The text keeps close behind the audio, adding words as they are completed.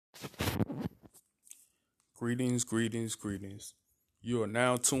Greetings, greetings, greetings. You are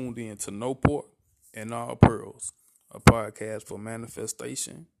now tuned in to No Pork and All Pearls, a podcast for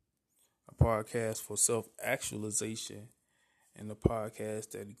manifestation, a podcast for self actualization, and a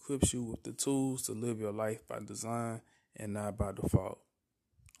podcast that equips you with the tools to live your life by design and not by default.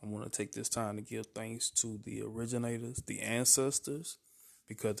 I want to take this time to give thanks to the originators, the ancestors,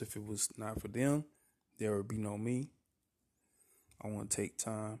 because if it was not for them, there would be no me. I want to take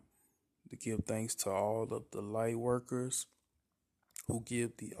time to give thanks to all of the light workers who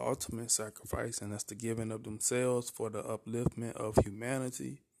give the ultimate sacrifice, and that's the giving of themselves for the upliftment of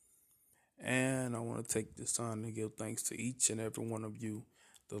humanity. And I want to take this time to give thanks to each and every one of you,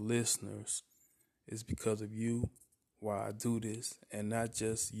 the listeners. It's because of you why I do this, and not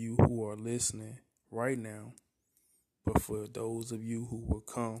just you who are listening right now, but for those of you who will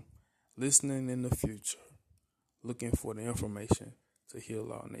come listening in the future, looking for the information to heal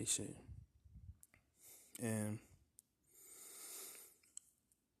our nation. And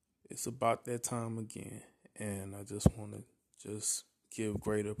it's about that time again, and I just want to give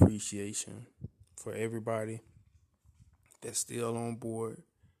great appreciation for everybody that's still on board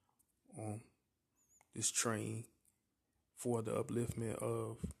on this train for the upliftment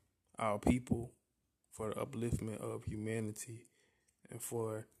of our people, for the upliftment of humanity, and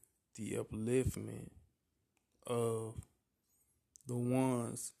for the upliftment of the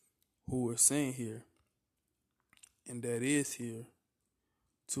ones who are sent here and that is here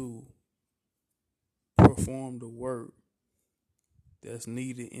to perform the work that's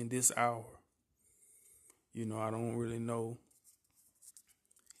needed in this hour. You know, I don't really know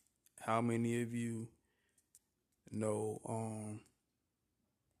how many of you know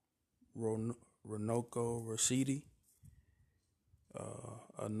Runoko Rashidi,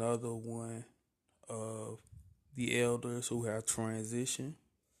 another one of the elders who have transitioned,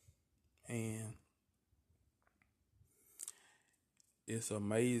 and it's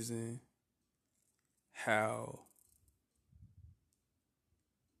amazing how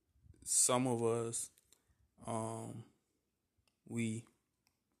some of us we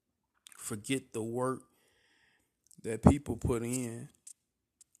forget the work that people put in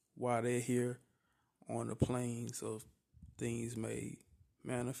while they're here on the planes of things made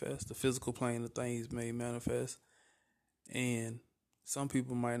manifest, the physical plane of things made manifest. And some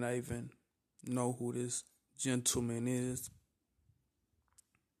people might not even know who this gentleman is.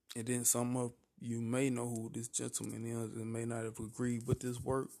 And then some of you may know who this gentleman is and may not have agreed with this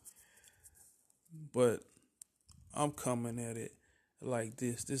work. But I'm coming at it like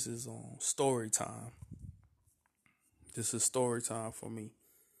this. This is story time. This is story time for me.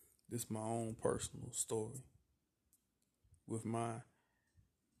 This is my own personal story with my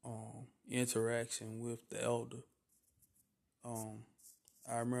interaction with the elder.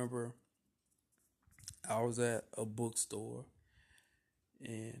 I remember I was at a bookstore,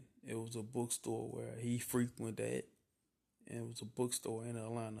 and it was a bookstore where he frequented, and it was a bookstore in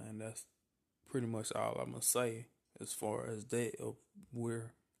Atlanta, and that's pretty much all I'm gonna say as far as that of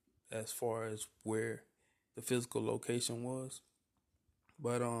as far as where the physical location was.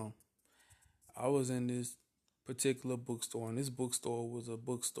 But I was in this particular bookstore, and this bookstore was a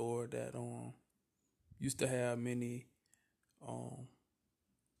bookstore that used to have many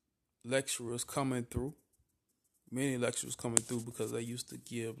lecturers coming through. Many lecturers coming through because they used to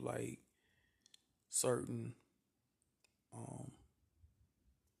give like certain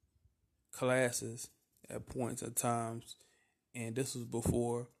classes at points and times, and this was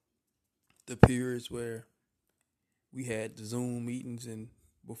before the periods where we had the Zoom meetings, and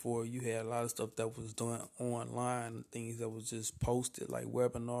before you had a lot of stuff that was done online, things that was just posted like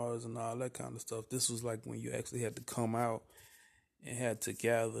webinars and all that kind of stuff. This was like when you actually had to come out and had to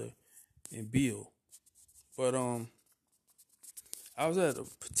gather and build. But I was at a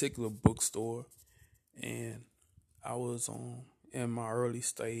particular bookstore, and I was in my early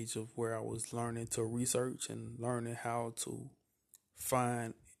stage of where I was learning to research and learning how to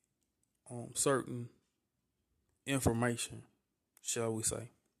find certain information, shall we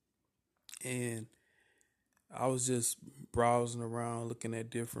say. And I was just browsing around looking at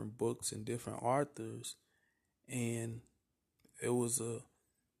different books and different authors, and it was a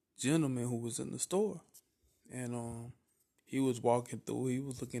gentleman who was in the store, and he was walking through, he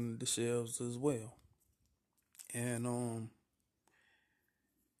was looking at the shelves as well. And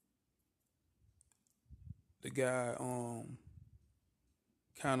the guy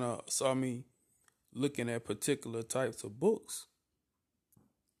kind of saw me looking at particular types of books,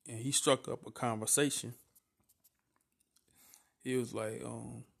 and he struck up a conversation. He was like,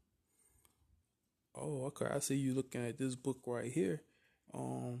 oh, okay, I see you looking at this book right here.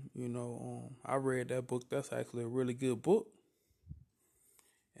 I read that book. That's actually a really good book.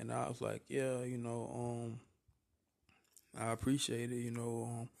 And I was like, yeah, I appreciate it.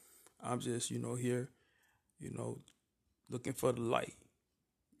 I'm just, here, you know, looking for the light.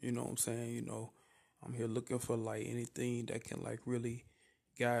 You know what I'm saying? I'm here looking for like anything that can like really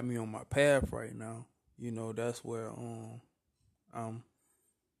guide me on my path right now. That's where I'm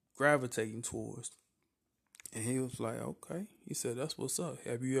gravitating towards. And he was like, okay. He said, that's what's up.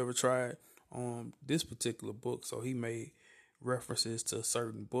 Have you ever tried this particular book? So he made references to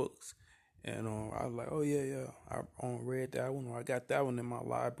certain books. And I was like, oh, yeah. I read that one. Or I got that one in my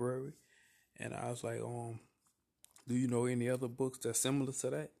library. And I was like, do you know any other books that's similar to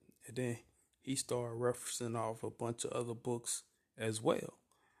that? And then he started referencing off a bunch of other books as well.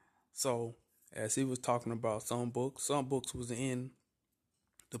 So as he was talking about some books was in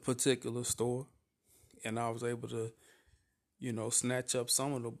the particular store. And I was able to, snatch up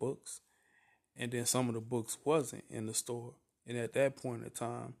some of the books. And then some of the books wasn't in the store. And at that point in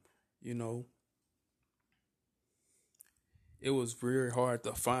time, it was very hard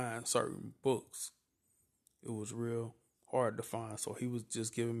to find certain books. It was real hard to find. So he was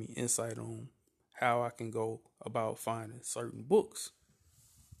just giving me insight on how I can go about finding certain books.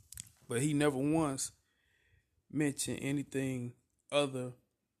 But he never once mentioned anything other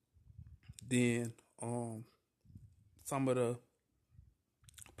than some of the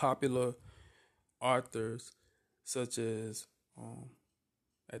popular authors, such as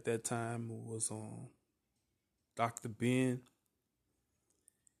at that time it was Dr. Ben.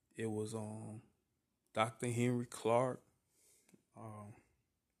 It was Dr. Henry Clark,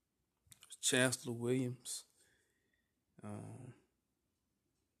 Chancellor Williams.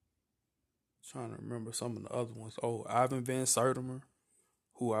 Trying to remember some of the other ones. Oh, Ivan Van Sertimer,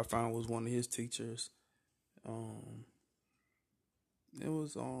 who I found was one of his teachers. It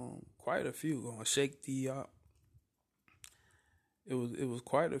was quite a few. Sheikh Diop. It was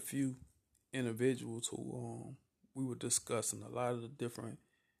quite a few individuals who we were discussing a lot of the different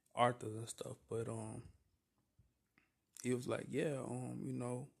authors and stuff. But he was like, yeah,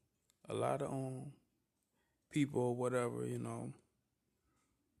 a lot of people or whatever,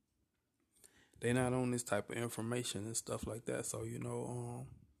 they not on this type of information and stuff like that. So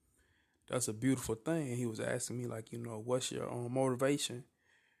that's a beautiful thing. He was asking me like, what's your motivation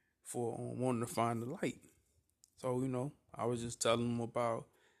for wanting to find the light? So I was just telling him about,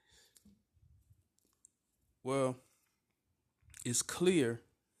 well, it's clear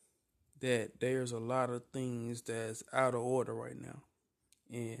that there's a lot of things that's out of order right now,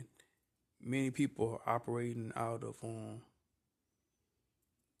 and many people are operating out of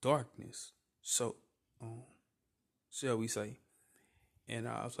darkness. So, shall we say? And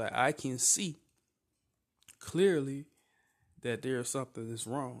I was like, I can see clearly that there's something that's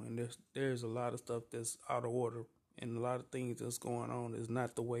wrong, and there's a lot of stuff that's out of order, and a lot of things that's going on is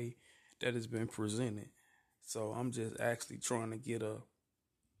not the way that it's been presented. So I'm just actually trying to get a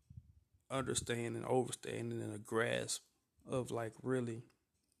understanding, overstanding, and a grasp of like really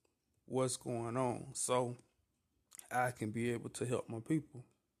what's going on, so I can be able to help my people.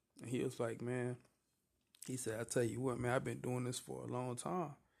 And he was like, man, he said, I tell you what, man, I've been doing this for a long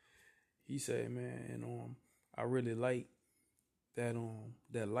time. He said, man, and I really like that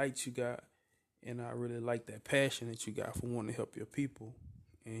light you got, and I really like that passion that you got for wanting to help your people.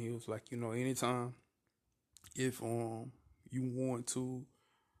 And he was like, anytime if you want to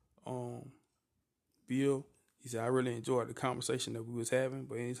build, he said, I really enjoyed the conversation that we was having,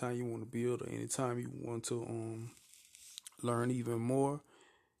 but anytime you want to build or anytime you want to learn even more,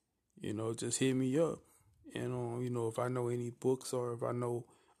 just hit me up. And if I know any books or if I know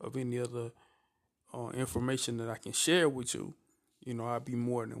of any other information that I can share with you, I'd be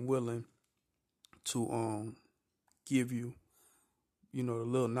more than willing to give you, the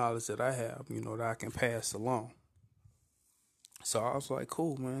little knowledge that I have, that I can pass along. So I was like,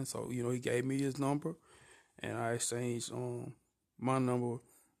 cool, man. So, he gave me his number, and I exchanged my number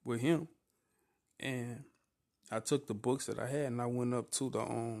with him. And I took the books that I had and I went up to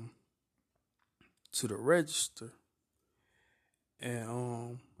the register,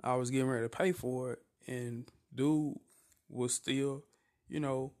 and I was getting ready to pay for it, and dude was still,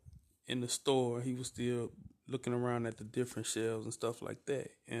 in the store. He was still looking around at the different shelves and stuff like that.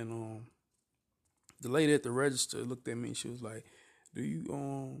 And the lady at the register looked at me and she was like, do you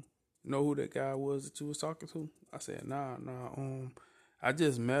know who that guy was that you was talking to? I said, nah, I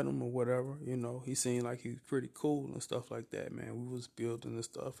just met him or whatever. He seemed like he was pretty cool and stuff like that, man. We was building and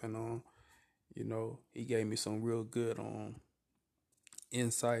stuff, and he gave me some real good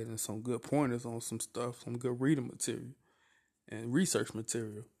insight and some good pointers on some stuff, some good reading material and research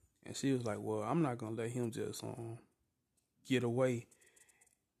material. And she was like, well, I'm not gonna let him just get away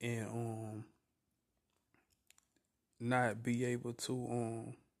and not be able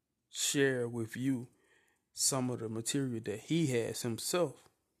to share with you some of the material that he has himself.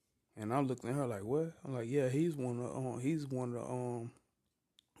 And I'm looking at her like, what? I'm like, yeah, he's one of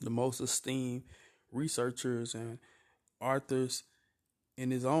the most esteemed researchers and authors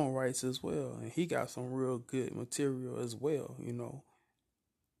in his own rights as well. And he got some real good material as well, you know.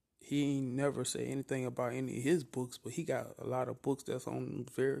 He ain't never say anything about any of his books, but he got a lot of books that's on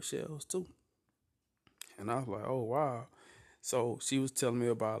various shelves too. And I was like, oh wow. So she was telling me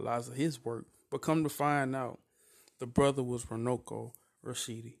about lots of his work. But come to find out, the brother was Runoko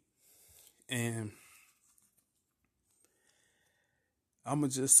Rashidi. And I'ma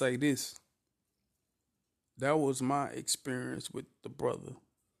just say this. That was my experience with the brother.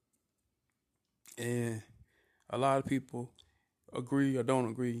 And a lot of people agree or don't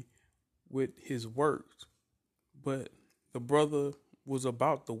agree with his work. But the brother was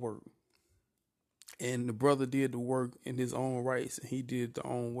about the work. And the brother did the work in his own rights, and he did it the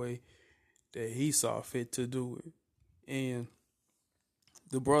own way that he saw fit to do it. And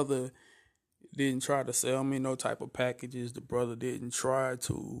the brother didn't try to sell me no type of packages. The brother didn't try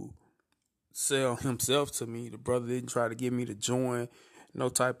to sell himself to me. The brother didn't try to get me to join no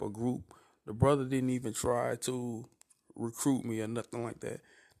type of group. The brother didn't even try to recruit me or nothing like that.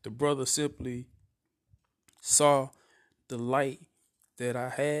 The brother simply saw the light that I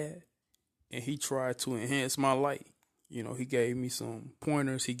had, and he tried to enhance my light. You know, he gave me some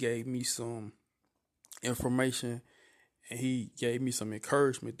pointers, he gave me some information, and he gave me some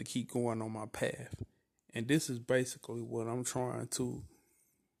encouragement to keep going on my path. And this is basically what I'm trying to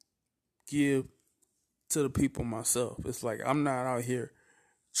give to the people myself. It's like I'm not out here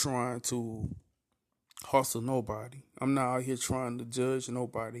trying to hustle nobody. I'm not out here trying to judge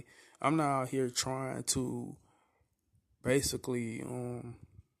nobody. I'm not out here trying to basically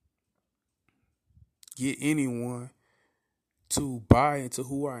get anyone to buy into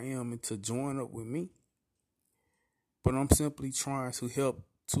who I am and to join up with me. But I'm simply trying to help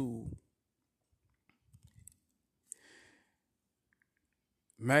to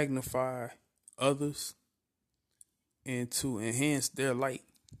magnify others and to enhance their light,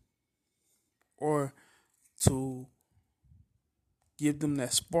 or to give them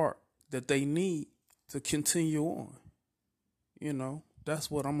that spark that they need to continue on. You know, that's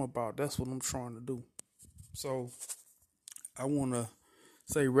what I'm about. That's what I'm trying to do. So I want to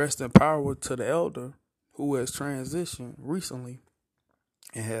say rest in power to the elder who has transitioned recently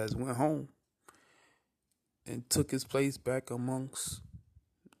and has went home and took his place back amongst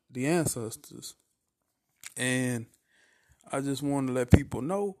the ancestors. And I just want to let people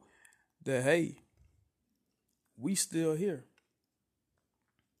know that, hey, we still here.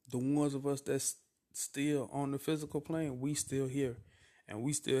 The ones of us that's still on the physical plane, we still here. And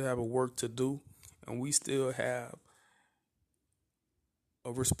we still have a work to do. And we still have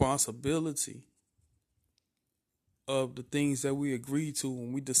a responsibility of the things that we agreed to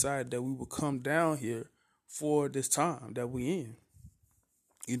when we decided that we would come down here for this time that we in.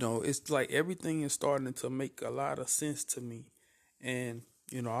 You know, it's like everything is starting to make a lot of sense to me. And,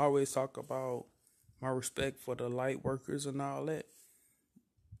 you know, I always talk about my respect for the light workers and all that.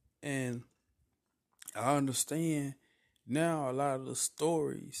 And I understand now a lot of the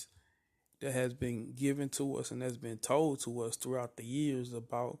stories that has been given to us and has been told to us throughout the years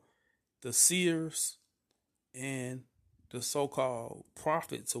about the seers and the so-called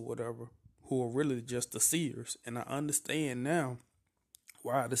prophets or whatever, who are really just the seers. And I understand now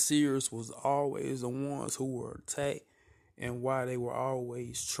why the seers was always the ones who were attacked and why they were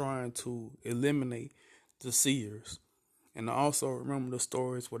always trying to eliminate the seers. And I also remember the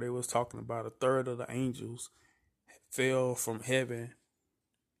stories where they was talking about a third of the angels fell from heaven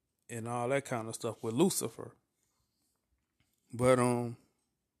and all that kind of stuff with Lucifer. But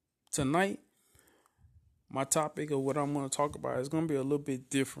tonight, my topic of what I'm going to talk about is going to be a little bit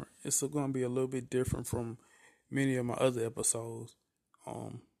different. It's going to be a little bit different from many of my other episodes.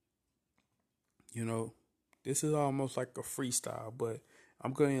 You know, this is almost like a freestyle, but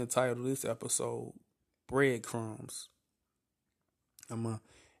I'm going to entitle this episode Breadcrumbs. I'm going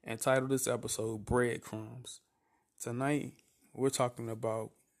to entitle this episode Breadcrumbs. Tonight, we're talking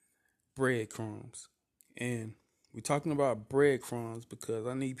about breadcrumbs. And we're talking about breadcrumbs because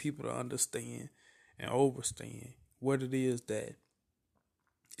I need people to understand and overstand what it is that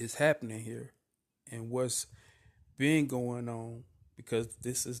is happening here and what's been going on, because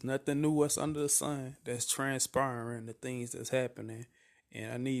this is nothing new what's under the sun that's transpiring, the things that's happening.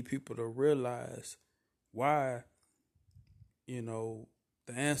 And I need people to realize why, you know,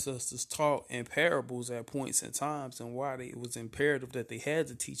 the ancestors taught in parables at points in times, and why it was imperative that they had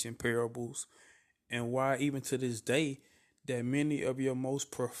to teach in parables, and why even to this day that many of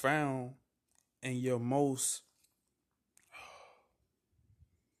and your most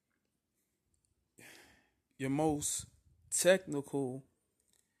your most technical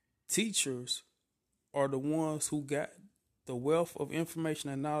teachers are the ones who got the wealth of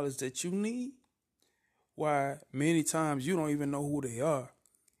information and knowledge that you need. Why many times you don't even know who they are,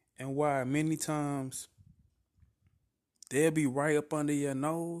 and why many times they'll be right up under your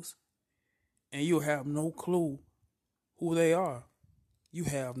nose and you'll have no clue who they are. You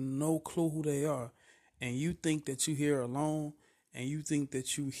have no clue who they are. And you think that you here alone, and you think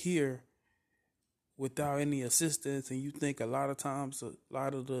that you here without any assistance, and you think a lot of times a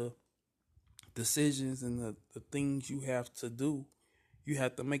lot of the decisions and the things you have to do, you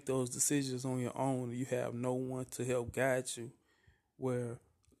have to make those decisions on your own. You have no one to help guide you, where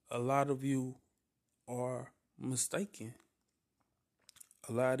a lot of you are mistaken.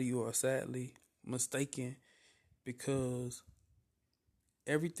 A lot of you are sadly mistaken, because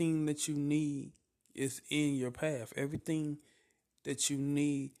everything that you need is in your path. Everything that you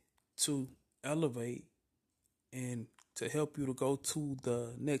need to elevate and to help you to go to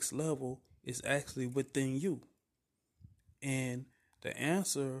the next level is actually within you. And the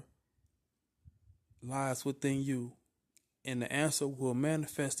answer lies within you. And the answer will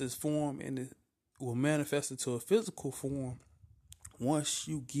manifest its form, and it will manifest into a physical form once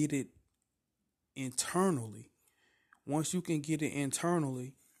you get it internally. Once you can get it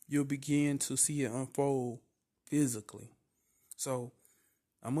internally, you'll begin to see it unfold physically. So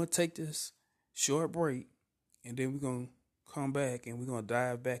I'm going to take this short break, and then we're going to come back and we're going to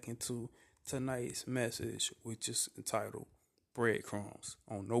dive back into tonight's message, which is entitled Breadcrumbs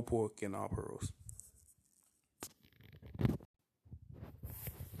on No Pork and All Pearls.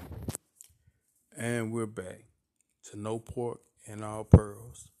 And we're back to No Pork and All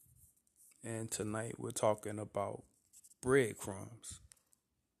Pearls. And tonight we're talking about breadcrumbs.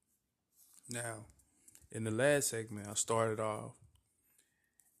 Now, in the last segment, I started off,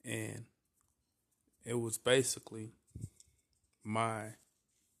 and it was basically my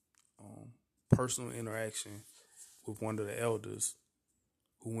personal interaction with one of the elders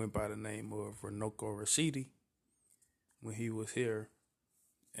who went by the name of Runoko Rashidi when he was here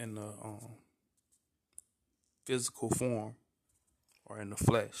in the physical form, or in the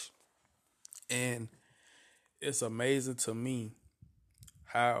flesh. And it's amazing to me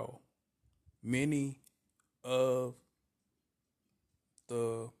how many of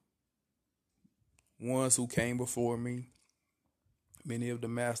the ones who came before me, many of the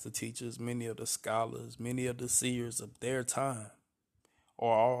master teachers, many of the scholars, many of the seers of their time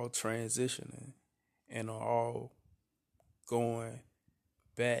are all transitioning and are all going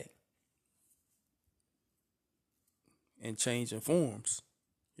back and changing forms.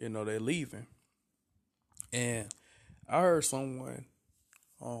 They're leaving. And I heard someone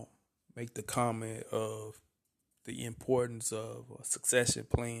make the comment of the importance of a succession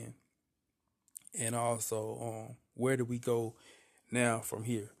plan, and also where do we go now from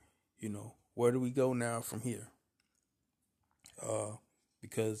here? Where do we go now from here?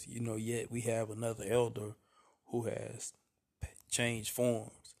 Because yet we have another elder who has changed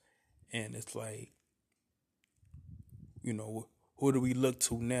forms, and it's like, who do we look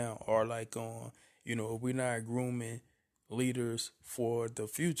to now? Or like if we're not grooming leaders for the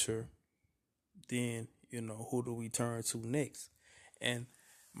future, then who do we turn to next? And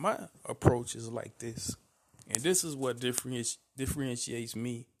my approach is like this, and this is what differentiates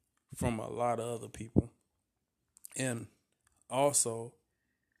me from a lot of other people. And also,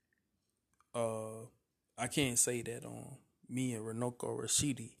 I can't say that me and Runoko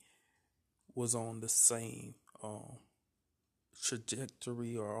Rashidi was on the same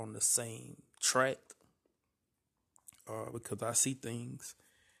trajectory or on the same track, because I see things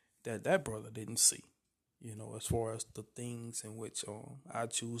that brother didn't see, as far as the things in which I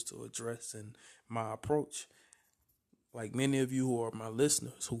choose to address in my approach. Like many of you who are my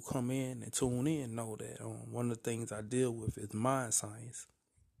listeners who come in and tune in know that one of the things I deal with is mind science.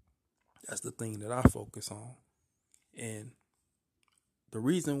 That's the thing that I focus on. And the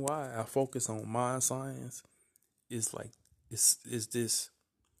reason why I focus on mind science is this.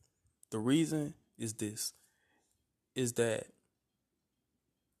 The reason is this, is that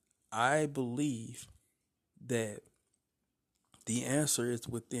I believe that the answer is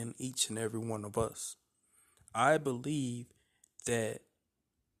within each and every one of us. I believe that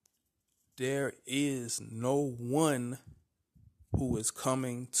there is no one who is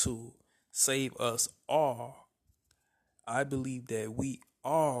coming to save us all. I believe that we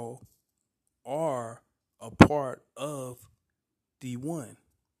all are a part of the one,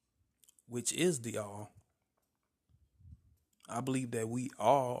 which is the all. I believe that we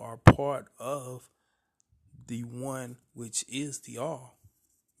all are part of the one, which is the all,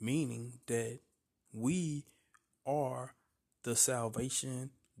 meaning that we are the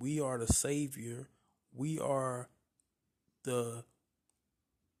salvation, we are the savior, we are the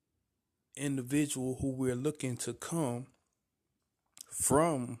individual who we're looking to come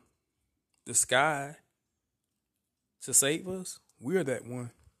from the sky to save us. We're that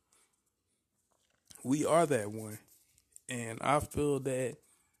one. We are that one. And I feel that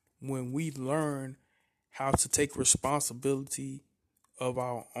when we learn how to take responsibility of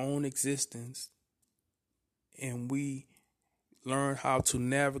our own existence and we learn how to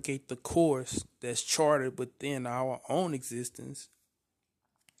navigate the course that's charted within our own existence,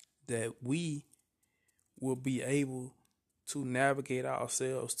 that we will be able to navigate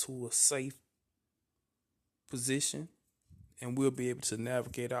ourselves to a safe position, and we'll be able to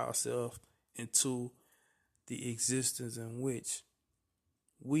navigate ourselves into the existence in which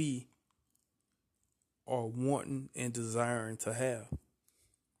we are wanting and desiring to have.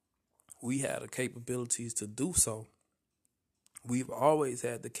 We have the capabilities to do so. We've always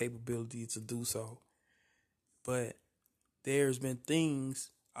had the capability to do so. But there's been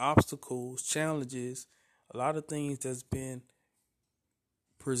things, obstacles, challenges, a lot of things that's been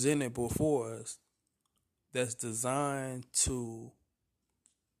presented before us that's designed to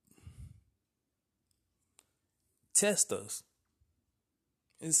test us.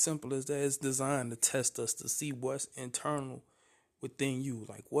 It's simple as that. It's designed to test us to see what's internal within you,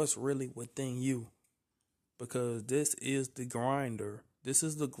 like what's really within you. Because this is the grinder. This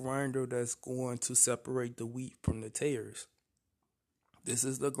is the grinder that's going to separate the wheat from the tares. This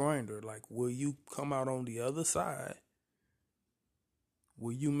is the grinder. Like, will you come out on the other side?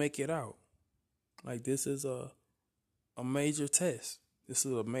 Will you make it out? Like, this is a major test. This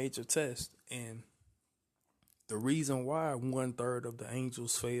is a major test. And the reason why 1/3 of the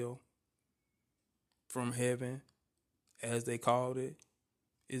angels fell from heaven, as they called it,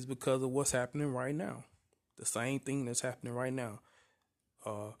 is because of what's happening right now. The same thing that's happening right now.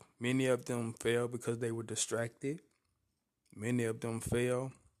 Many of them fell because they were distracted. Many of them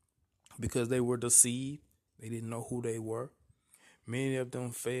fell because they were deceived. They didn't know who they were. Many of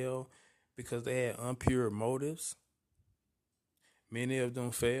them fell because they had impure motives. Many of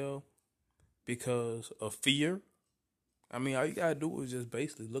them fell because of fear. I mean, all you gotta do is just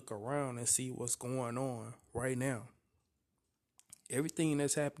basically look around and see what's going on right now. Everything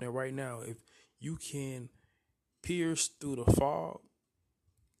that's happening right now, if you can pierce through the fog,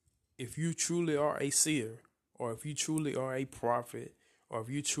 if you truly are a seer, or if you truly are a prophet, or if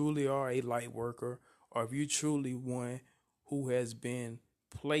you truly are a light worker, or if you truly one who has been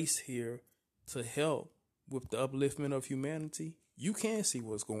placed here to help with the upliftment of humanity, you can see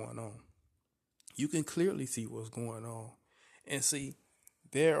what's going on. You can clearly see what's going on. And see,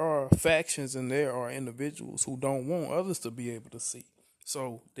 there are factions and there are individuals who don't want others to be able to see.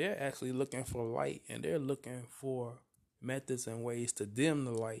 So they're actually looking for light, and they're looking for methods and ways to dim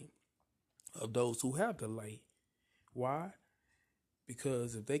the light of those who have the light. Why?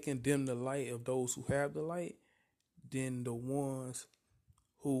 Because if they can dim the light of those who have the light, then the ones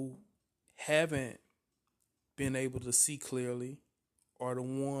who haven't been able to see clearly are the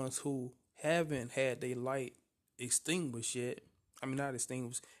ones who haven't had their light extinguished yet. I mean, not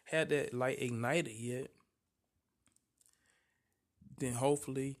extinguished, had that light ignited yet. Then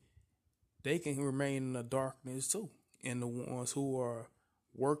hopefully they can remain in the darkness too. And the ones who are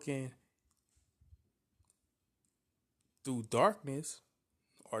working through darkness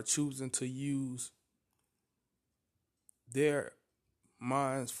are choosing to use their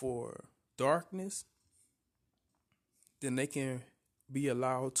minds for darkness, then they can be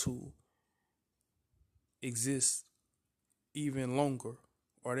allowed to exist even longer,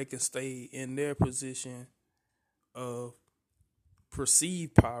 or they can stay in their position of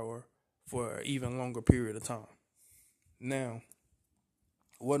perceived power for an even longer period of time. Now,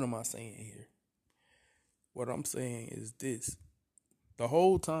 what am I saying here? What I'm saying is this. The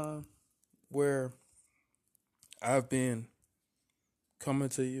whole time where I've been coming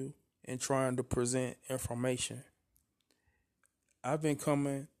to you and trying to present information, I've been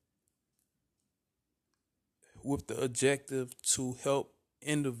coming with the objective to help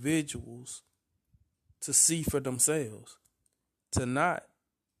individuals to see for themselves, to not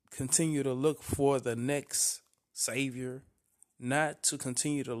continue to look for the next savior, not to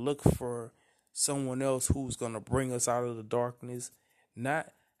continue to look for someone else who's going to bring us out of the darkness,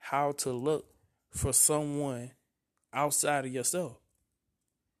 not how to look for someone outside of yourself.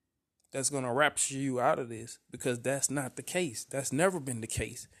 that's going to rapture you out of this, because that's not the case. That's never been the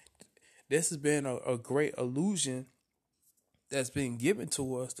case. This has been a great illusion that's been given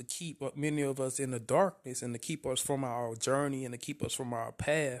to us to keep many of us in the darkness, and to keep us from our journey, and to keep us from our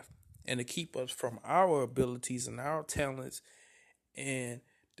path, and to keep us from our abilities and our talents, and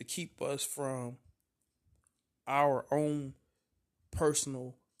to keep us from our own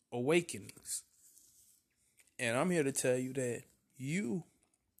personal awakenings. And I'm here to tell you that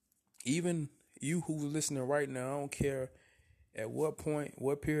even you who's listening right now, I don't care at what point,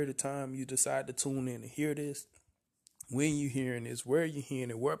 what period of time you decide to tune in and hear this, when you hearing this, where you hearing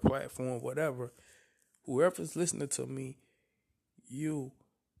it, what platform, whatever, whoever's listening to me, you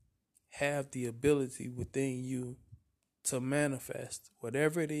have the ability within you to manifest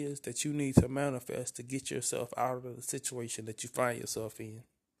whatever it is that you need to manifest to get yourself out of the situation that you find yourself in,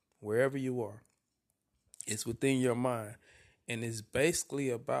 wherever you are. It's within your mind, and it's basically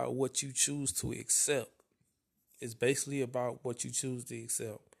about what you choose to accept. It's basically about what you choose to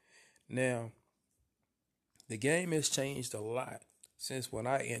accept. Now, the game has changed a lot since when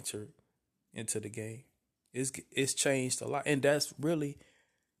I entered into the game. It's changed a lot, and that's really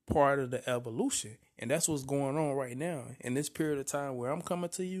part of the evolution. And that's what's going on right now. In this period of time where I'm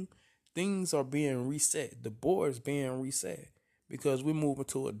coming to you, things are being reset. The board's being reset because we're moving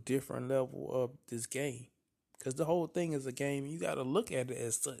to a different level of this game. Because the whole thing is a game. You got to look at it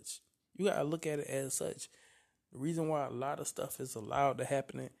as such. The reason why a lot of stuff is allowed to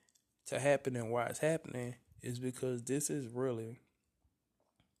happen and why it's happening is because this is really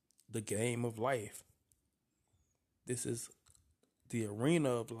the game of life. This is the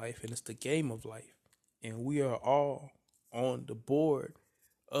arena of life, and it's the game of life. And we are all on the board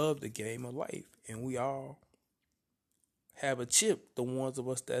of the game of life. And we all have a chip. The ones of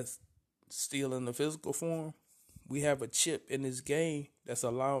us that's still in the physical form, we have a chip in this game that's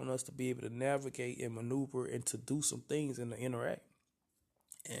allowing us to be able to navigate and maneuver and to do some things and to interact.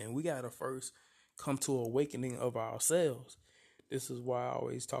 And we got to first come to an awakening of ourselves. This is why I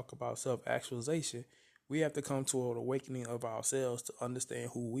always talk about self-actualization. We have to come to an awakening of ourselves to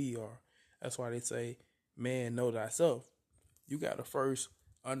understand who we are. That's why they say, man, know thyself. You got to first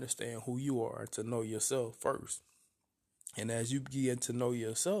understand who you are to know yourself first. And as you begin to know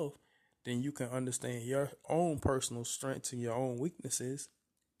yourself, then you can understand your own personal strengths and your own weaknesses,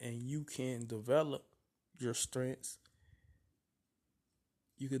 and you can develop your strengths.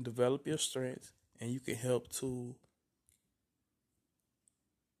 You can develop your strengths, and you can help to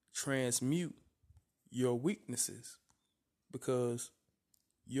transmute your weaknesses, because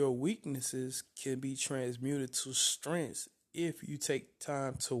your weaknesses can be transmuted to strengths if you take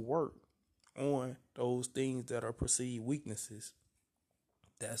time to work on those things that are perceived weaknesses.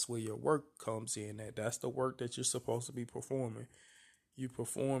 That's where your work comes in at. That's the work that you're supposed to be performing. You're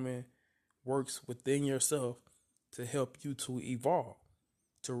performing works within yourself to help you to evolve,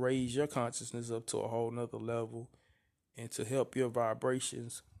 to raise your consciousness up to a whole nother level, and to help your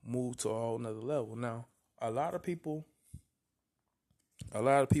vibrations move to a whole nother level. Now, a lot of people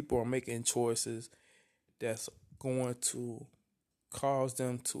are making choices that's going to cause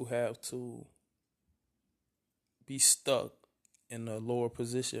them to have to be stuck in a lower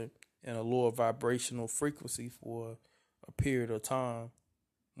position and a lower vibrational frequency for a period of time,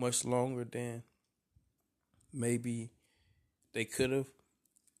 much longer than maybe they could have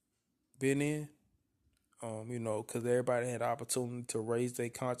been in. Because everybody had the opportunity to raise their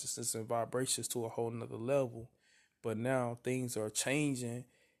consciousness and vibrations to a whole nother level. But now things are changing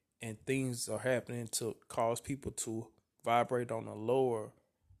and things are happening to cause people to vibrate on a lower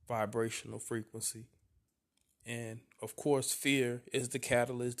vibrational frequency. And of course, fear is the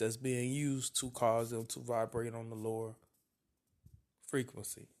catalyst that's being used to cause them to vibrate on the lower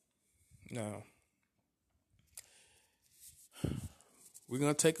frequency. Now, we're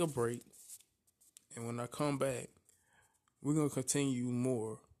going to take a break. And when I come back, we're going to continue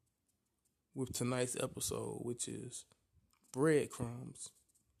more with tonight's episode, which is breadcrumbs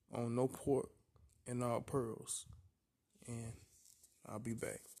on No Pork and All Pearls. And I'll be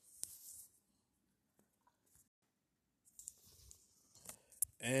back.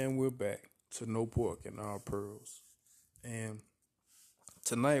 And we're back to No Pork and All Pearls. And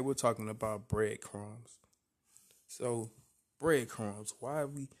tonight we're talking about breadcrumbs. So, breadcrumbs. Why are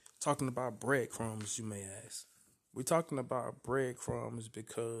we talking about breadcrumbs, you may ask? We're talking about breadcrumbs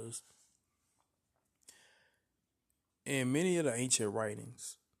because in many of the ancient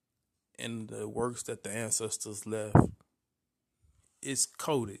writings and the works that the ancestors left, it's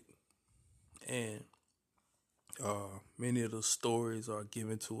coded. And many of the stories are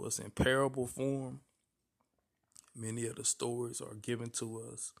given to us in parable form. Many of the stories are given to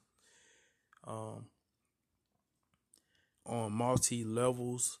us um, on multi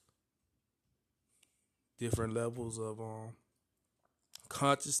levels, different levels of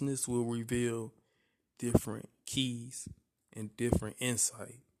consciousness will reveal different keys and different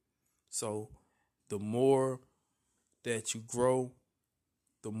insight. So the more that you grow,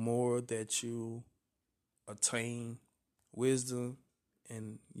 the more that you attain wisdom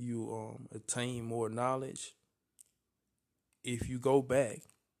and you attain more knowledge. If you go back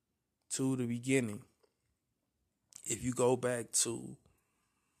to the beginning, if you go back to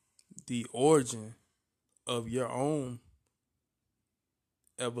the origin of your own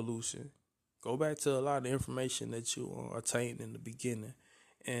evolution, go back to a lot of information that you attained in the beginning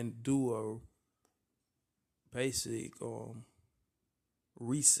and do a basic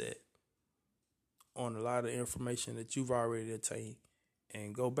reset on a lot of information that you've already attained,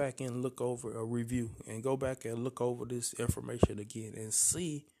 and go back and look over a review and go back and look over this information again and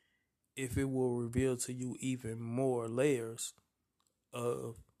see if it will reveal to you even more layers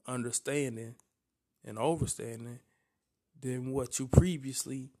of understanding and overstanding than what you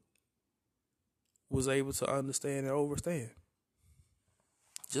previously was able to understand and overstand.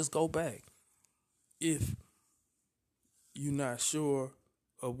 Just go back. If you're not sure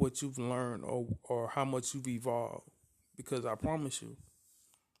of what you've learned or how much you've evolved, because I promise you,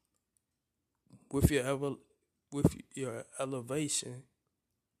 with your elevation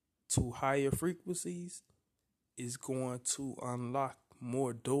to higher frequencies, is going to unlock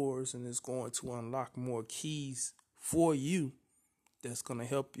more doors and it's going to unlock more keys for you that's going to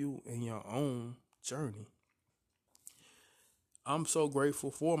help you in your own journey. I'm so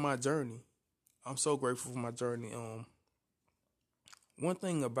grateful for my journey. One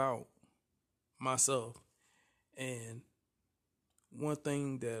thing about myself, and one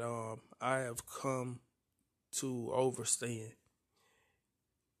thing that I have come to understand,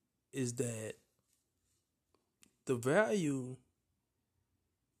 is that the value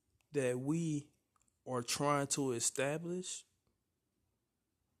that we are trying to establish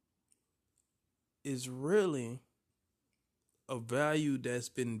is really a value that's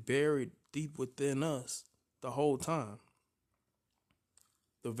been buried deep within us the whole time.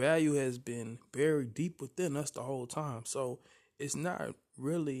 The value has been buried deep within us the whole time. So it's not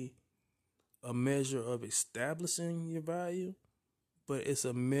really a measure of establishing your value, but it's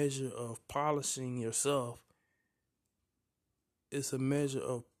a measure of polishing yourself. It's a measure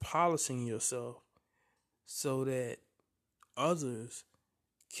of polishing yourself so that others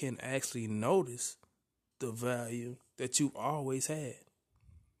can actually notice the value that you've always had.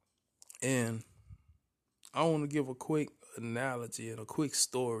 And I want to give a quick analogy and a quick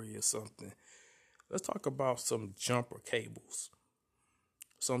story or something. Let's talk about some jumper cables.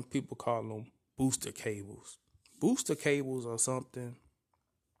 Some people call them booster cables. Booster cables are something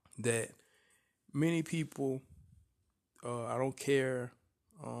that many people, I don't care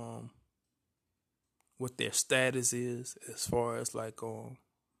what their status is as far as like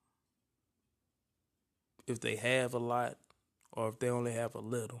if they have a lot or if they only have a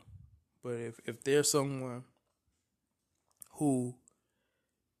little. But if there's someone who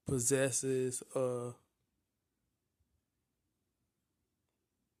possesses a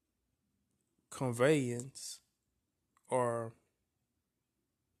conveyance, or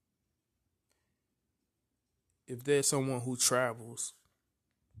if there's someone who travels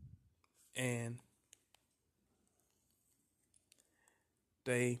and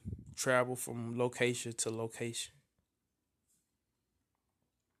they travel from location to location,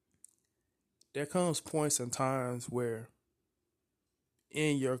 there comes points and times where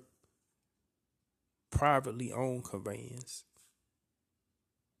in your privately owned conveyance,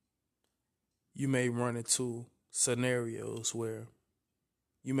 you may run into scenarios where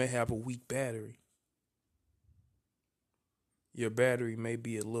you may have a weak battery. Your battery may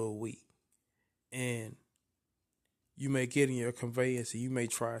be a little weak, and you may get in your conveyance and you may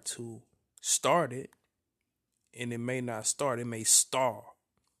try to start it, and it may not start. It may stall.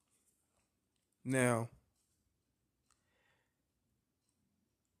 Now,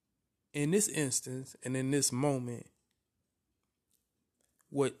 in this instance and in this moment,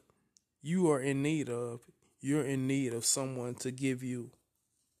 what you are in need of, you're in need of someone to give you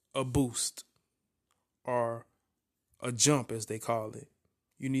a boost or a jump, as they call it.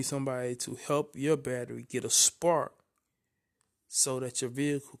 You need somebody to help your battery get a spark so that your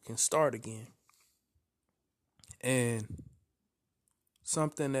vehicle can start again. And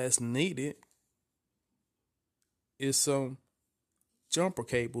something that's needed is some jumper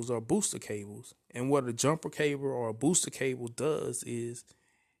cables or booster cables. And what a jumper cable or a booster cable does is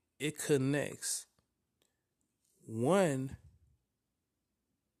it connects one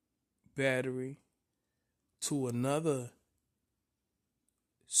battery to another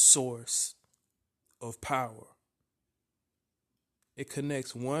source of power. It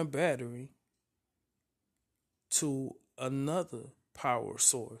connects one battery to another power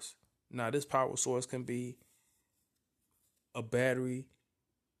source. Now, this power source can be a battery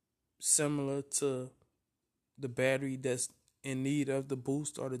similar to the battery that's in need of the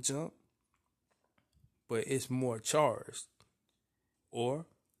boost or the jump, but it's more charged. Or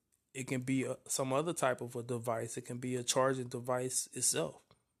it can be some other type of a device. It can be a charging device itself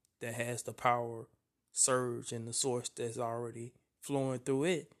that has the power surge and the source that's already flowing through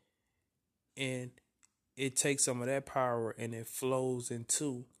it. And it takes some of that power and it flows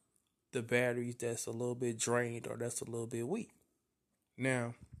into the batteries that's a little bit drained or that's a little bit weak.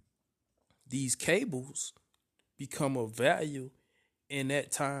 Now, these cables become of value in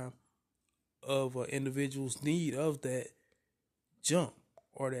that time of an individual's need of that jump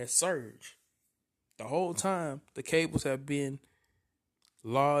or that surge. The whole time, the cables have been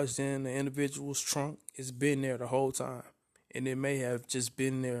lodged in the individual's trunk. It's been there the whole time. And it may have just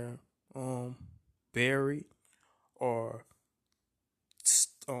been there buried or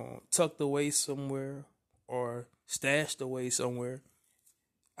tucked away somewhere or stashed away somewhere,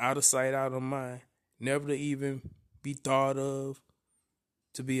 out of sight, out of mind, never to even be thought of,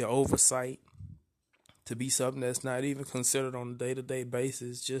 to be an oversight, to be something that's not even considered on a day-to-day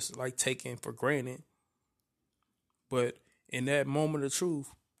basis, just like taken for granted. But in that moment of truth,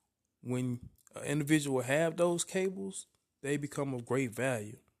 when an individual have those cables, they become of great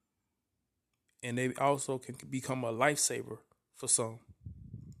value. And they also can become a lifesaver for some.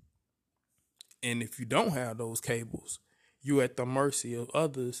 And if you don't have those cables, you're at the mercy of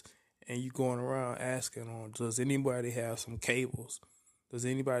others, and you're going around asking, does anybody have some cables? Does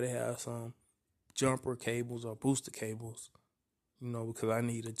anybody have some jumper cables or booster cables? Because I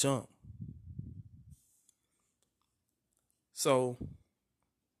need a jump. So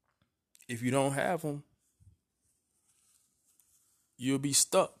if you don't have them, you'll be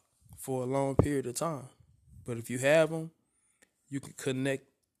stuck for a long period of time. But if you have them, you can connect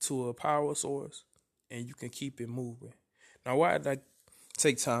to a power source and you can keep it moving. Now, why did I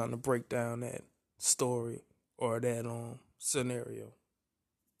take time to break down that story or that scenario?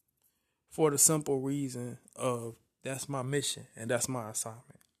 For the simple reason of that's my mission and that's my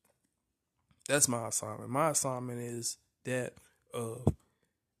assignment. That's my assignment. My assignment is that of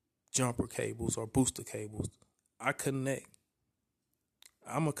jumper cables or booster cables. I connect.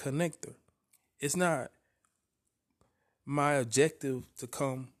 I'm a connector. It's not my objective to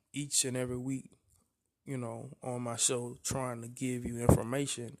come each and every week, on my show trying to give you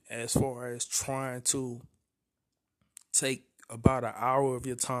information as far as trying to take about an hour of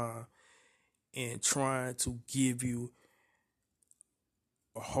your time and trying to give you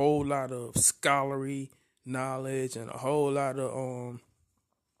a whole lot of scholarly knowledge and a whole lot of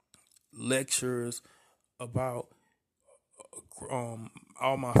lectures about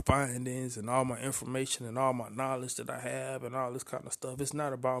all my findings and all my information and all my knowledge that I have and all this kind of stuff. It's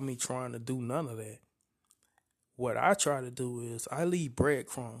not about me trying to do none of that. What I try to do is I leave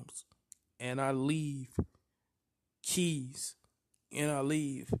breadcrumbs and I leave keys and I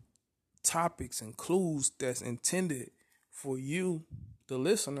leave topics and clues that's intended for you, the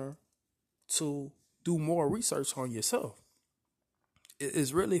listener, to do more research on yourself. It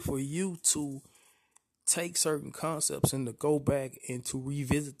is really for you to take certain concepts and to go back and to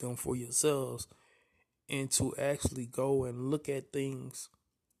revisit them for yourselves and to actually go and look at things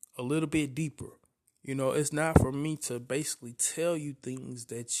a little bit deeper. It's not for me to basically tell you things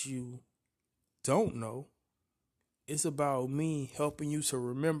that you don't know. It's about me helping you to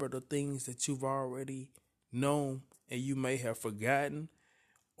remember the things that you've already known and you may have forgotten,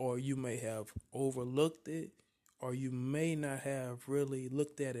 or you may have overlooked it, or you may not have really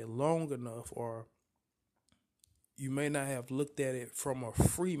looked at it long enough, or you may not have looked at it from a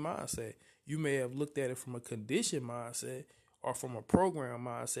free mindset. You may have looked at it from a conditioned mindset or from a program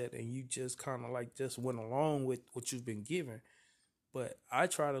mindset, and you just kind of just went along with what you've been given. But I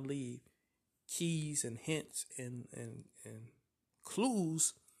try to leave keys and hints and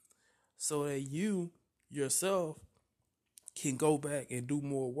clues so that you yourself can go back and do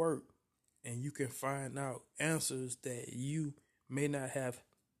more work, and you can find out answers that you may not have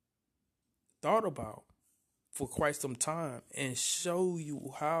thought about for quite some time, and show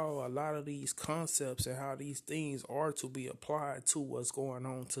you how a lot of these concepts and how these things are to be applied to what's going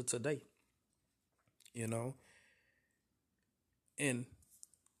on to today. And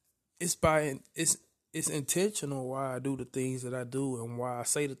it's intentional why I do the things that I do and why I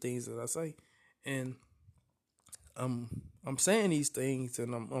say the things that I say. And I'm saying these things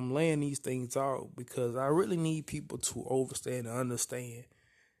and I'm laying these things out because I really need people to understand and understand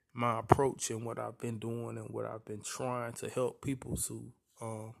my approach and what I've been doing and what I've been trying to help people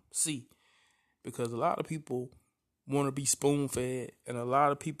to see. Because a lot of people want to be spoon fed and a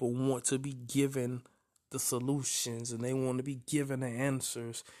lot of people want to be given the solutions and they want to be given the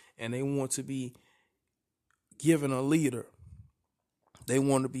answers and they want to be given a leader. They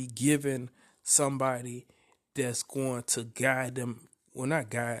want to be given somebody that's going to guide them. Well, not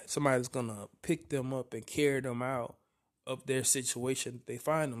guide. Somebody's going to pick them up and carry them out of their situation they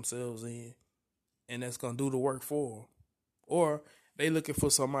find themselves in. And that's going to do the work for them. Or they looking for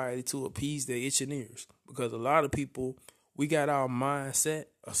somebody to appease their itching ears. Because a lot of people, we got our mindset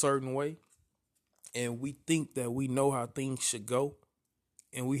a certain way. And we think that we know how things should go.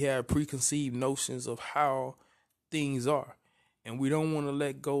 And we have preconceived notions of how things are. And we don't want to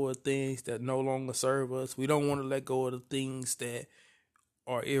let go of things that no longer serve us. We don't want to let go of the things that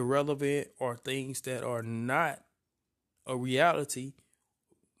are irrelevant or things that are not a reality.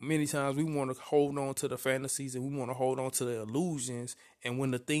 Many times we want to hold on to the fantasies and we want to hold on to the illusions. And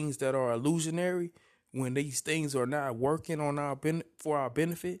when the things that are illusionary, when these things are not working on for our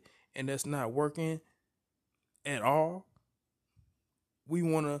benefit and that's not working at all, we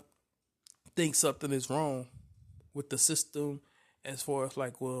want to think something is wrong with the system as far as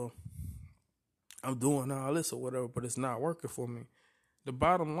like, well, I'm doing all this or whatever, but it's not working for me. The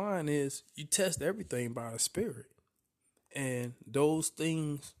bottom line is you test everything by the spirit. And those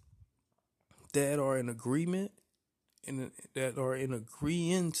things that are in agreement and that are in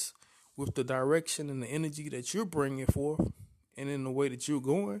agreement with the direction and the energy that you're bringing forth and in the way that you're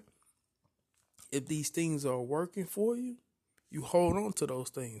going, if these things are working for you, you hold on to those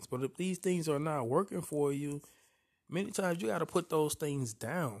things. But if these things are not working for you, many times you got to put those things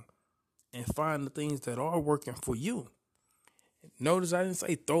down and find the things that are working for you. Notice I didn't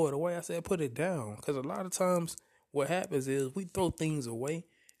say throw it away. I said put it down. Because a lot of times what happens is we throw things away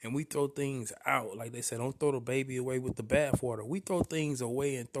and we throw things out. Like they said, don't throw the baby away with the bathwater. We throw things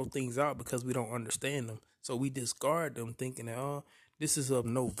away and throw things out because we don't understand them. So we discard them thinking that, oh, this is of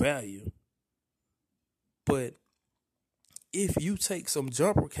no value. But if you take some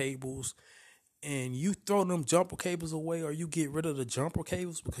jumper cables and you throw them jumper cables away or you get rid of the jumper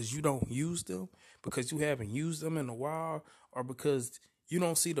cables because you don't use them, because you haven't used them in a while, or because you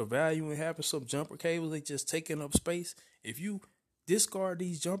don't see the value in having some jumper cables, they just taking up space. If you discard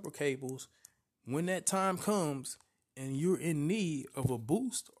these jumper cables, when that time comes and you're in need of a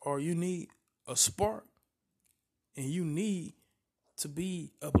boost or you need a spark and you need to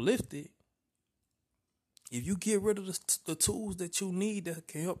be uplifted, if you get rid of the tools that you need that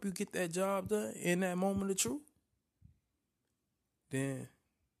can help you get that job done in that moment of truth, then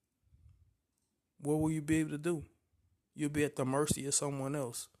what will you be able to do? You'll be at the mercy of someone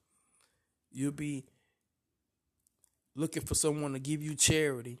else. You'll be looking for someone to give you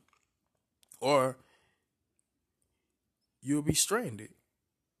charity, or you'll be stranded.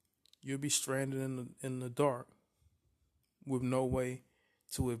 You'll be stranded in the dark with no way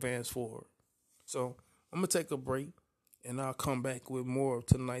to advance forward. So I'm going to take a break, and I'll come back with more of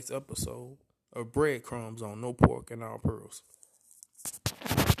tonight's episode of Breadcrumbs on No Pork and All Pearls.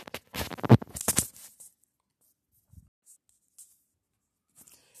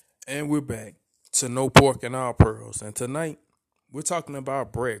 And we're back to No Pork and All Pearls. And tonight, we're talking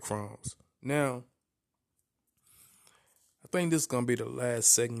about breadcrumbs. Now, I think this is going to be the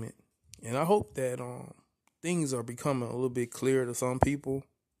last segment. And I hope that things are becoming a little bit clearer to some people.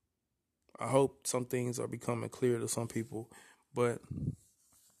 I hope some things are becoming clear to some people, but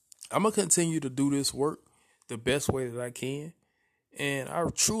I'm going to continue to do this work the best way that I can. And I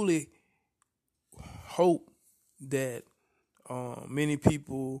truly hope that many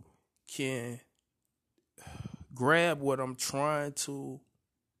people can grab what I'm trying to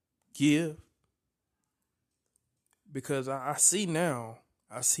give, because I see now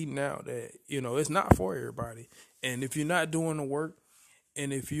that, it's not for everybody. And if you're not doing the work,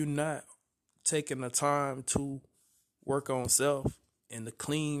 and if you're not taking the time to work on self and to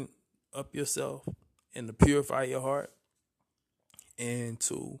clean up yourself and to purify your heart and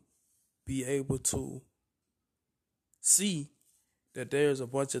to be able to see that there's a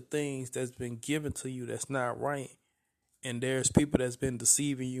bunch of things that's been given to you that's not right, and there's people that's been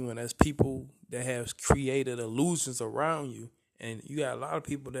deceiving you, and there's people that have created illusions around you, and you got a lot of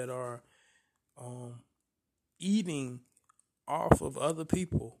people that are eating off of other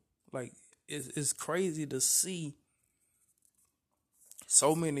people. Like, it's crazy to see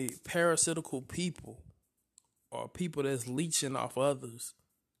so many parasitical people or people that's leeching off others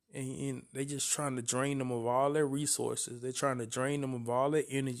and they just trying to drain them of all their resources. They're trying to drain them of all their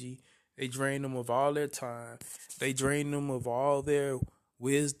energy. They drain them of all their time. They drain them of all their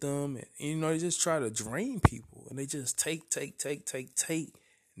wisdom. And, they just try to drain people. And they just take,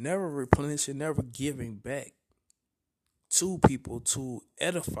 never replenishing, never giving back to people to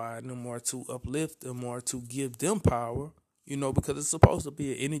edify them or to uplift them or to give them power, because it's supposed to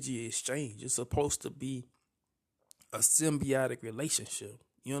be an energy exchange. It's supposed to be a symbiotic relationship.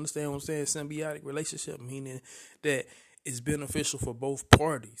 You understand what I'm saying? Symbiotic relationship, meaning that it's beneficial for both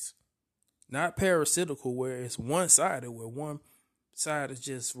parties. Not parasitical, where it's one-sided, where one side is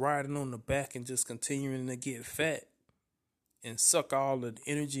just riding on the back and just continuing to get fat and suck all the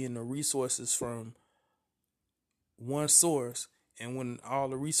energy and the resources from one source. And when all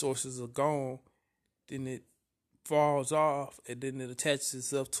the resources are gone, then it falls off and then it attaches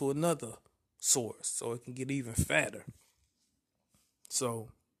itself to another source so it can get even fatter. So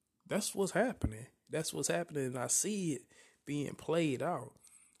that's what's happening. And I see it being played out.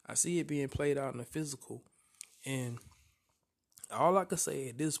 I see it being played out in the physical. And all I can say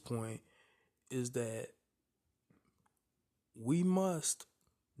at this point is that we must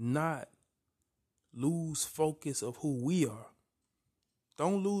not lose focus of who we are.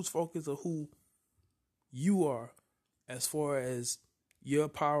 Don't lose focus of who you are as far as your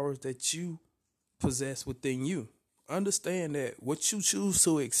powers that you possess within you. Understand that what you choose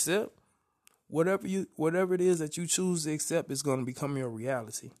to accept, whatever it is that you choose to accept, is going to become your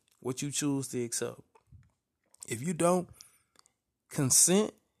reality. What you choose to accept. If you don't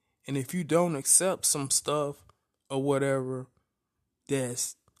consent and if you don't accept some stuff or whatever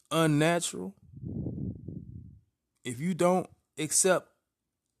that's unnatural, if you don't accept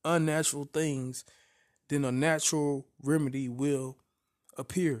unnatural things, then a natural remedy will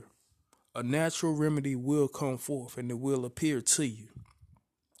appear. A natural remedy will come forth and it will appear to you.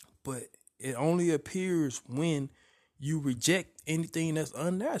 But it only appears when you reject anything that's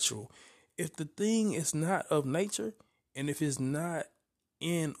unnatural. If the thing is not of nature and if it's not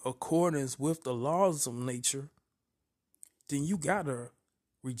in accordance with the laws of nature, then you gotta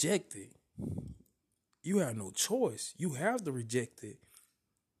reject it. You have no choice. You have to reject it.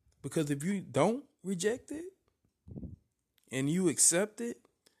 Because if you don't reject it and you accept it,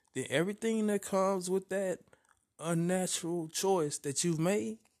 then everything that comes with that unnatural choice that you've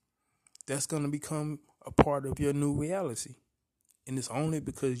made, that's going to become a part of your new reality. And it's only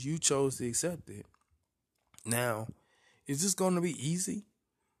because you chose to accept it. Now, is this going to be easy?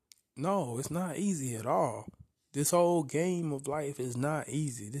 No, it's not easy at all. This whole game of life is not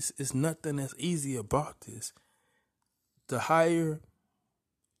easy. This is nothing that's easy about this. The higher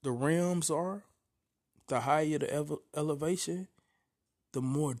the realms are, the higher the elevation, the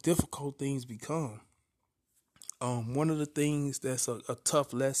more difficult things become. One of the things that's a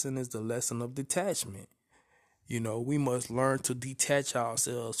tough lesson is the lesson of detachment. We must learn to detach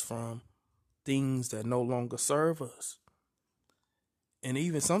ourselves from things that no longer serve us. And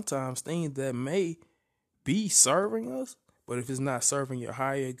even sometimes things that may be serving us, but if it's not serving your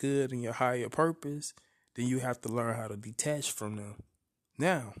higher good and your higher purpose, then you have to learn how to detach from them.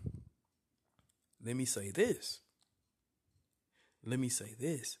 Now, let me say this.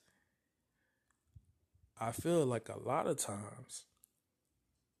 I feel like a lot of times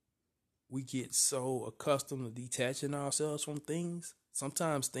we get so accustomed to detaching ourselves from things,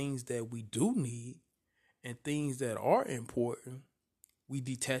 sometimes things that we do need and things that are important, we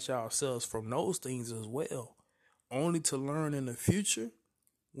detach ourselves from those things as well, only to learn in the future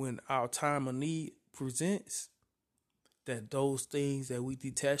when our time of need presents that those things that we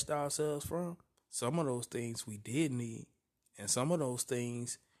detached ourselves from, some of those things we did need, and some of those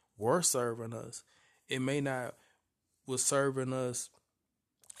things were serving us. It may not was serving us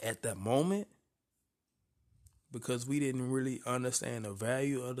at that moment because we didn't really understand the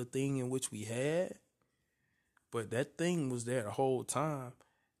value of the thing in which we had, but that thing was there the whole time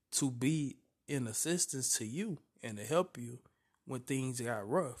to be in assistance to you and to help you when things got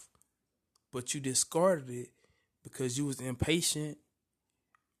rough. But you discarded it because you was impatient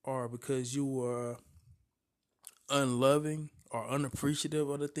or because you were unloving or unappreciative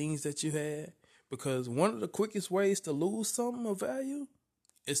of the things that you had. Because one of the quickest ways to lose something of value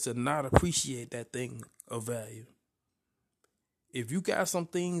is to not appreciate that thing of value. If you got some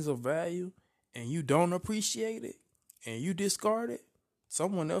things of value and you don't appreciate it and you discard it,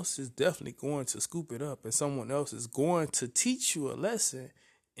 someone else is definitely going to scoop it up and someone else is going to teach you a lesson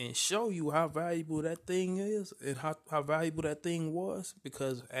and show you how valuable that thing is and how valuable that thing was.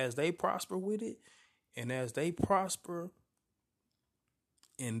 Because as they prosper with it and as they prosper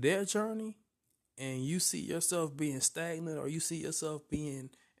in their journey and you see yourself being stagnant or you see yourself being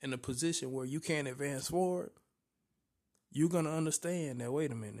in a position where you can't advance forward, you're going to understand that,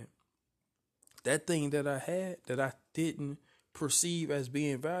 wait a minute, that thing that I had that I didn't perceive as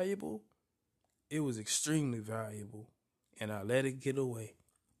being valuable, it was extremely valuable, and I let it get away.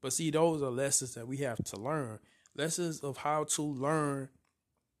 But see, those are lessons that we have to learn. Lessons of how to learn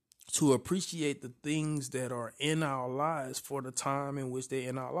to appreciate the things that are in our lives for the time in which they're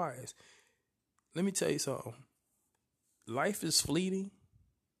in our lives. Let me tell you something. Life is fleeting.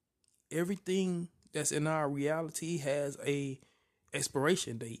 Everything that's in our reality has a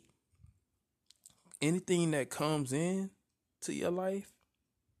expiration date. Anything that comes in to your life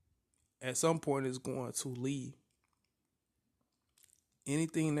at some point is going to leave.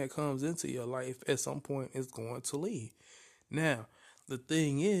 Anything that comes into your life at some point is going to leave. Now, the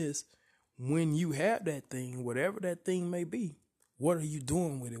thing is, when you have that thing, whatever that thing may be, what are you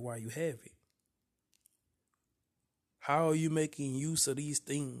doing with it while you have it? How are you making use of these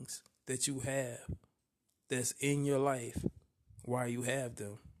things that you have that's in your life while you have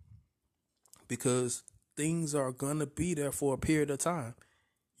them? Because things are going to be there for a period of time.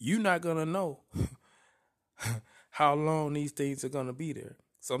 You're not going to know how long these things are going to be there.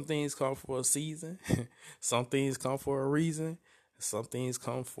 Some things come for a season. Some things come for a reason. Some things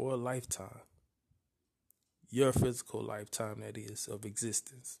come for a lifetime. Your physical lifetime, that is, of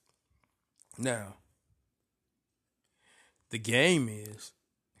existence. Now, the game is,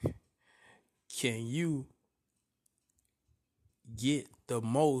 can you get the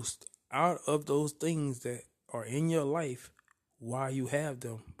most out of those things that are in your life while you have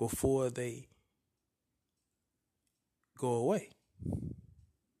them before they go away?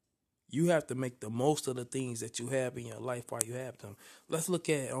 You have to make the most of the things that you have in your life while you have them. Let's look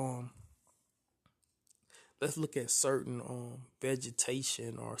at certain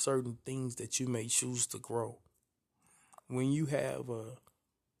vegetation or certain things that you may choose to grow. When you have a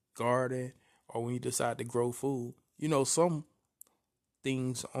garden or when you decide to grow food, some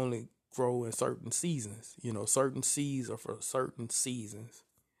things only grow in certain seasons. Certain seeds are for certain seasons.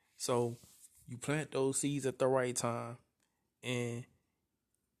 So you plant those seeds at the right time and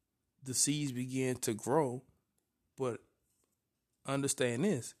the seeds begin to grow. But understand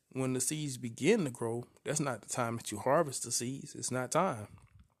this, when the seeds begin to grow, that's not the time that you harvest the seeds. It's not time.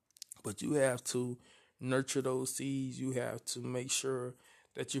 But you have to nurture those seeds. You have to make sure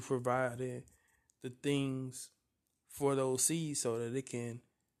that you're providing the things for those seeds so that it can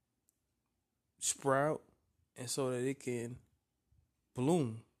sprout and so that it can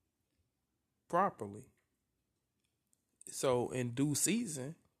bloom properly. So in due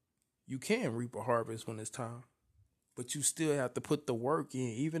season, you can reap a harvest when it's time. But you still have to put the work in.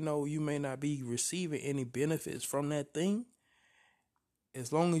 Even though you may not be receiving any benefits from that thing,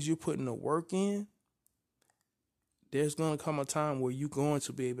 as long as you're putting the work in, there's going to come a time where you're going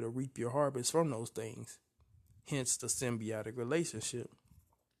to be able to reap your harvest from those things. Hence the symbiotic relationship.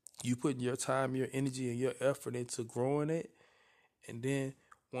 You putting your time, your energy, and your effort into growing it. And then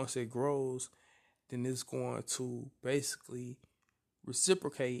once it grows, then it's going to basically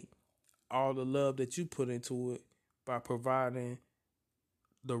reciprocate all the love that you put into it by providing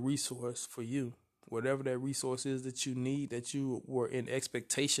the resource for you. Whatever that resource is that you need, that you were in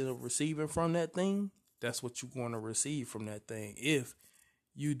expectation of receiving from that thing, that's what you're going to receive from that thing if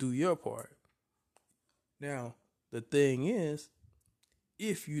you do your part. Now, the thing is,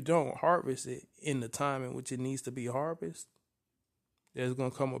 if you don't harvest it in the time in which it needs to be harvested, there's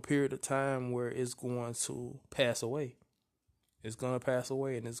going to come a period of time where it's going to pass away. It's going to pass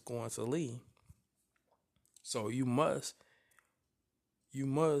away and it's going to leave. So you must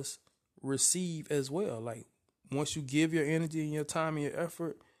receive as well. Like, once you give your energy and your time and your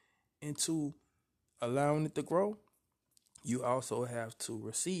effort into allowing it to grow, you also have to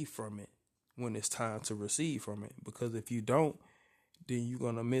receive from it when it's time to receive from it. Because if you don't, then you're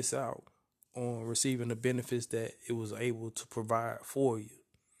going to miss out on receiving the benefits that it was able to provide for you.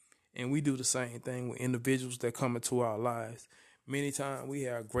 And we do the same thing with individuals that come into our lives. Many times we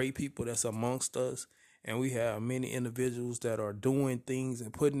have great people that's amongst us, and we have many individuals that are doing things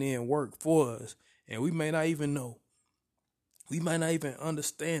and putting in work for us, and we may not even know. We might not even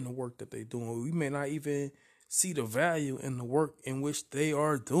understand the work that they're doing. We may not even see the value in the work in which they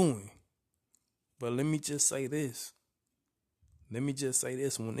are doing. But let me just say this. When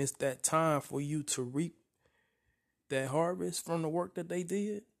it's that time for you to reap that harvest from the work that they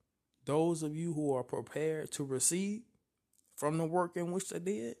did, those of you who are prepared to receive from the work in which they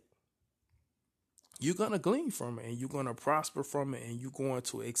did, you're going to glean from it and you're going to prosper from it and you're going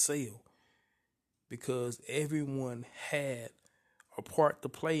to excel. Because everyone had a part to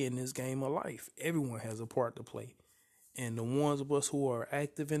play in this game of life. Everyone has a part to play. And the ones of us who are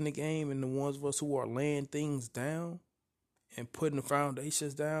active in the game and the ones of us who are laying things down and putting the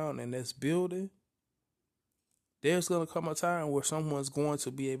foundations down and that's building, there's going to come a time where someone's going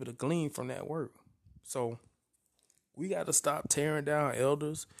to be able to glean from that work. So we got to stop tearing down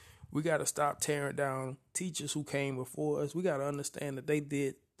elders. We got to stop tearing down teachers who came before us. We got to understand that they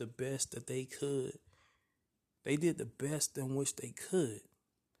did the best that they could. They did the best in which they could.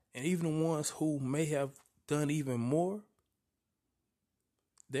 And even the ones who may have done even more,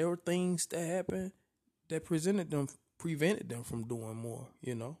 there were things that happened that prevented them from doing more,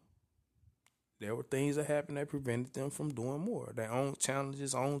 There were things that happened that prevented them from doing more. Their own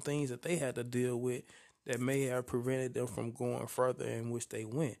challenges, own things that they had to deal with that may have prevented them from going further in which they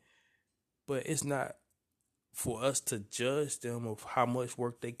went. But it's not for us to judge them of how much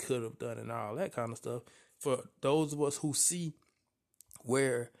work they could have done and all that kind of stuff. For those of us who see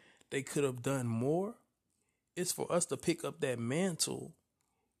where they could have done more, it's for us to pick up that mantle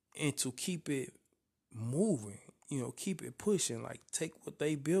and to keep it moving, keep it pushing. Like, take what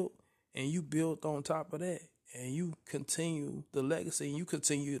they built and you build on top of that, and you continue the legacy, and you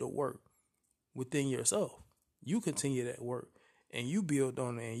continue to work within yourself. You continue that work and you build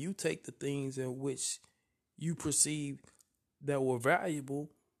on it, and you take the things in which you perceive that were valuable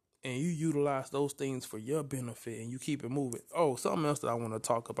and you utilize those things for your benefit, and you keep it moving. Oh, something else that I want to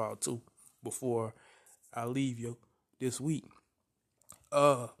talk about too before I leave you this week.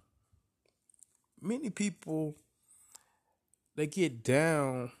 Many people, they get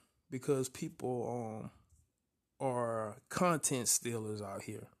down because people are content stealers out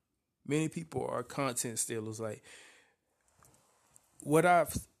here. Many people are content stealers. Like, what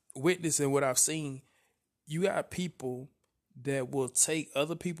I've witnessed and what I've seen, you got people that will take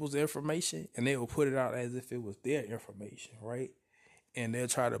other people's information and they will put it out as if it was their information, right? And they'll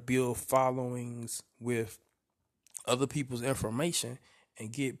try to build followings with other people's information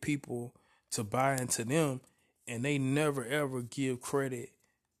and get people to buy into them, and they never ever give credit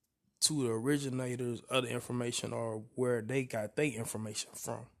to the originators of the information or where they got their information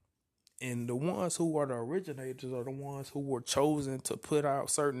from. And the ones who are the originators are the ones who were chosen to put out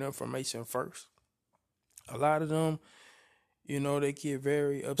certain information first. A lot of them, they get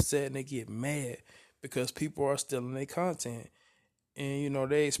very upset and they get mad because people are stealing their content. And,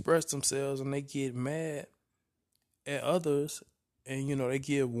 they express themselves and they get mad at others. And, they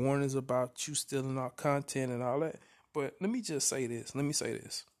give warnings about you stealing our content and all that. But let me just say this.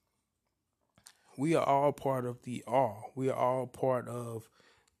 We are all part of the all. We are all part of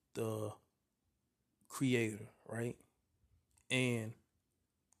the creator, right? And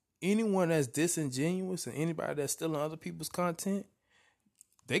anyone that's disingenuous and anybody that's stealing other people's content,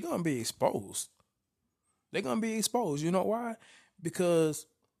 they're going to be exposed. They're going to be exposed. You know why? Because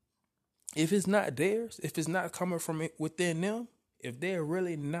if it's not theirs, if it's not coming from within them, if they're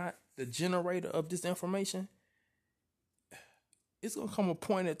really not the generator of this information, it's going to come a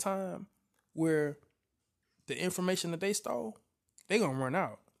point in time where the information that they stole, they're going to run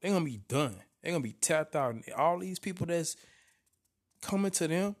out. They're going to be done. They're going to be tapped out. And all these people that's coming to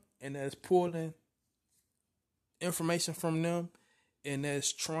them and that's pulling information from them and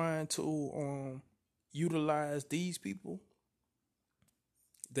that's trying to utilize these people,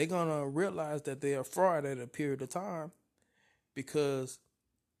 they're going to realize that they're a fraud at a period of time because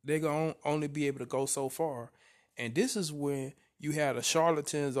they're going to only be able to go so far. And this is when you have the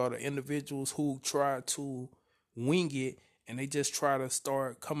charlatans or the individuals who try to wing it and they just try to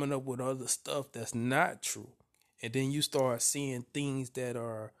start coming up with other stuff that's not true. And then you start seeing things that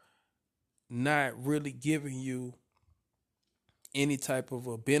are not really giving you any type of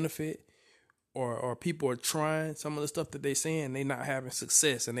a benefit, or people are trying some of the stuff that they're saying, they not having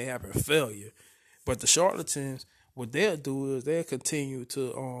success and they having failure. But the charlatans, what they'll do is they'll continue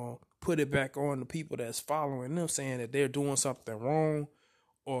to put it back on the people that's following them, saying that they're doing something wrong,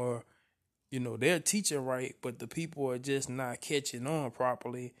 or they're teaching right, but the people are just not catching on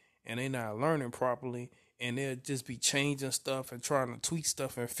properly and they're not learning properly, and they'll just be changing stuff and trying to tweak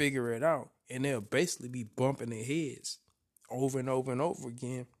stuff and figure it out, and they'll basically be bumping their heads over and over and over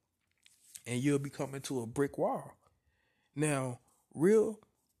again, and you'll be coming to a brick wall. Now, real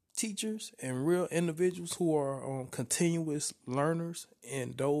teachers and real individuals who are continuous learners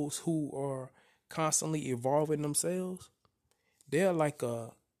and those who are constantly evolving themselves, they're like a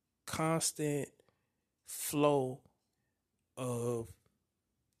constant flow of,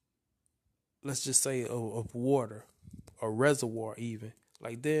 let's just say, of water, a reservoir even.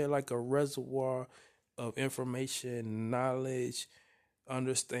 Like, they're like a reservoir of information, knowledge,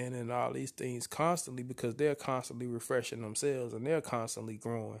 understanding all these things constantly, because they're constantly refreshing themselves and they're constantly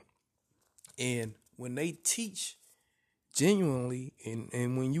growing. And when they teach genuinely,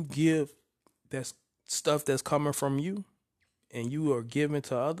 and when you give that stuff that's coming from you and you are giving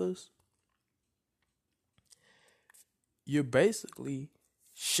to others, you're basically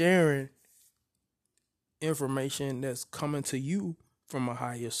sharing information that's coming to you from a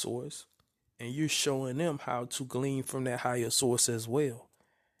higher source, and you're showing them how to glean from that higher source as well.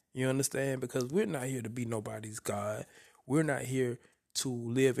 You understand? Because we're not here to be nobody's God. We're not here to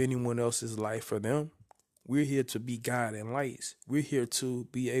live anyone else's life for them. We're here to be guiding lights. We're here to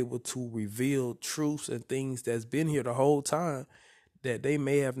be able to reveal truths and things that's been here the whole time that they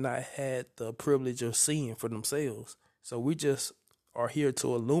may have not had the privilege of seeing for themselves. So we just are here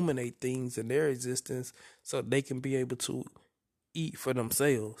to illuminate things in their existence so they can be able to eat for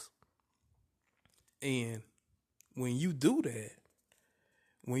themselves. And when you do that,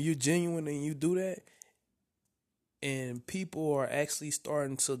 when you're genuine and you do that, and people are actually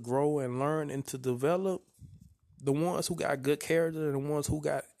starting to grow and learn and to develop, the ones who got good character and the ones who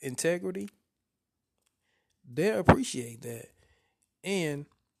got integrity, they appreciate that. And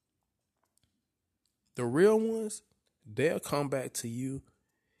the real ones, they'll come back to you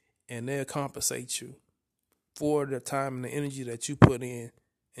and they'll compensate you for the time and the energy that you put in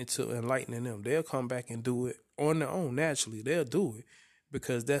into enlightening them. They'll come back and do it on their own naturally. They'll do it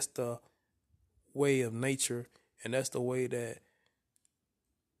because that's the way of nature, and that's the way that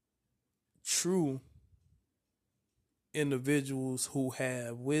true individuals who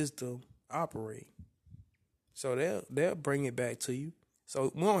have wisdom operate. So they'll bring it back to you.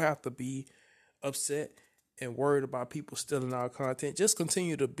 So we don't have to be upset and worried about people stealing our content. Just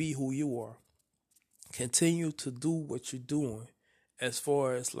continue to be who you are. Continue to do what you're doing as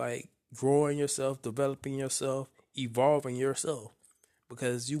far as like growing yourself, developing yourself, evolving yourself.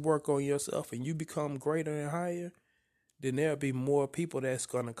 Because you work on yourself and you become greater and higher, then there'll be more people that's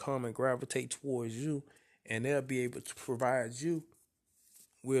going to come and gravitate towards you, and they'll be able to provide you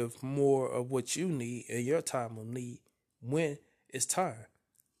with more of what you need in your time of need when it's time.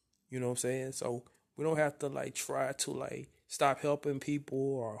 You know what I'm saying? So we don't have to like try to like stop helping people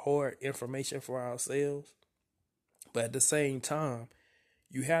or hoard information for ourselves. But at the same time,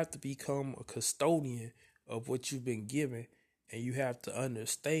 you have to become a custodian of what you've been given, and you have to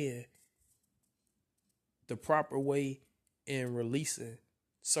understand the proper way in releasing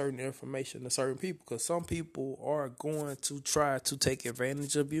certain information to certain people, because some people are going to try to take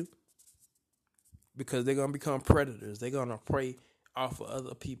advantage of you because they're going to become predators. They're going to prey off of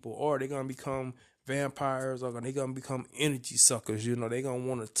other people, or they're going to become vampires, or they're going to become energy suckers. You know, they're going to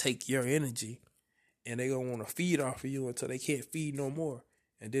want to take your energy and they're going to want to feed off of you until they can't feed no more.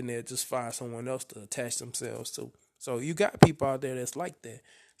 And then they'll just find someone else to attach themselves to. So you got people out there that's like that.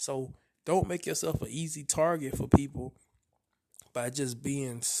 So don't make yourself an easy target for people by just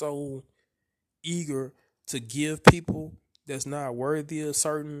being so eager to give people that's not worthy of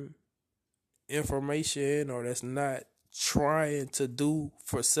certain information, or that's not trying to do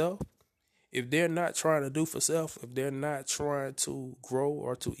for self. If they're not trying to do for self, if they're not trying to grow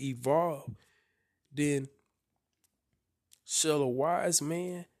or to evolve, then shall a wise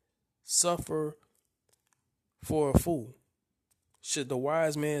man suffer for a fool? Should the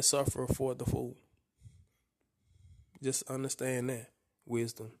wise man suffer for the fool? Just understand that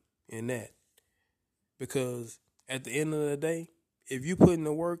wisdom in that. Because at the end of the day, if you putting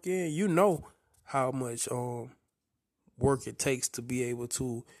the work in, you know how much work it takes to be able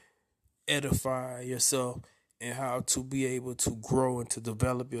to edify yourself, and how to be able to grow and to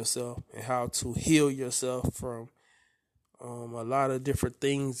develop yourself, and how to heal yourself from a lot of different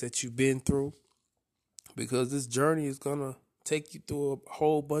things that you've been through. Because this journey is going to take you through a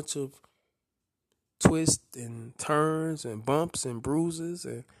whole bunch of twists and turns and bumps and bruises,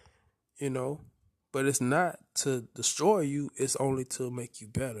 and but it's not to destroy you. It's only to make you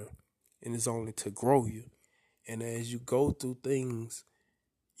better, and it's only to grow you. And as you go through things,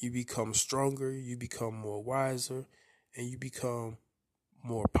 you become stronger, you become more wiser, and you become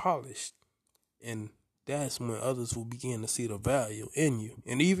more polished. And that's when others will begin to see the value in you.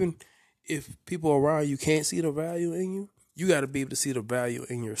 And even if people around you can't see the value in you, you got to be able to see the value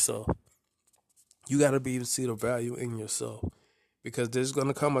in yourself. You got to be able to see the value in yourself, because there's going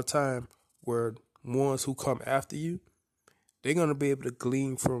to come a time where ones who come after you, they're going to be able to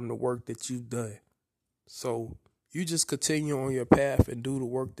glean from the work that you've done. So you just continue on your path and do the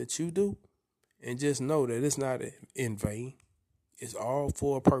work that you do, and just know that it's not in vain. It's all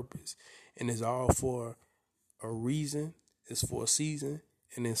for a purpose, and it's all for a reason. It's for a season,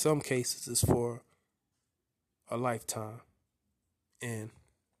 and in some cases it's for a lifetime. And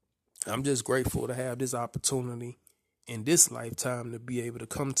I'm just grateful to have this opportunity in this lifetime to be able to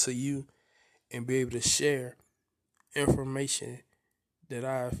come to you and be able to share information that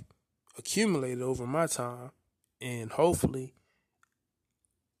I've accumulated over my time, and hopefully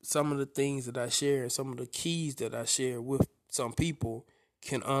some of the things that I share, some of the keys that I share with some people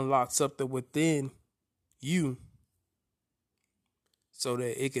can unlock something within you so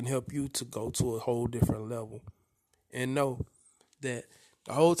that it can help you to go to a whole different level. And know that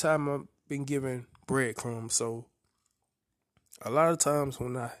the whole time I've been given breadcrumbs. So a lot of times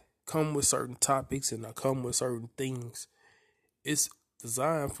when I come with certain topics and I come with certain things, it's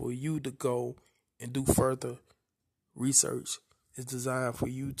designed for you to go and do further research. It's designed for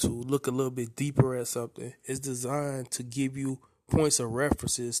you to look a little bit deeper at something. It's designed to give you points of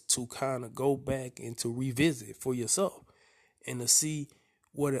references to kind of go back and to revisit for yourself and to see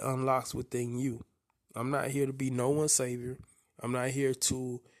what it unlocks within you. I'm not here to be no one's savior. I'm not here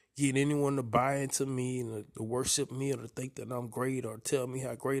to get anyone to buy into me and to worship me or to think that I'm great or tell me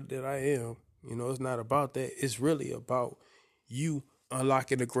how great that I am. You know, it's not about that. It's really about you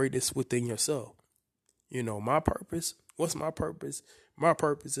unlocking the greatest within yourself. You know, my purpose, what's my purpose? My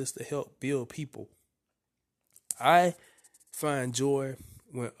purpose is to help build people. I find joy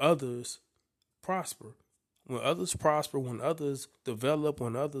when others prosper. When others prosper, when others develop,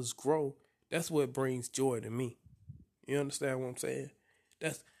 when others grow, that's what brings joy to me. You understand what I'm saying?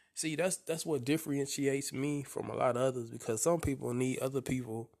 That's what differentiates me from a lot of others, because some people need other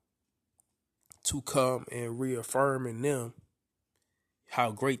people to come and reaffirm in them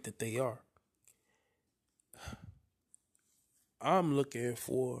how great that they are. I'm looking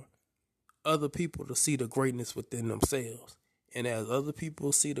for other people to see the greatness within themselves. And as other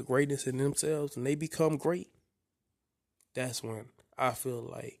people see the greatness in themselves and they become great, that's when I feel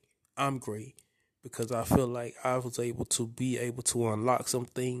like I'm great, because I feel like I was able to unlock some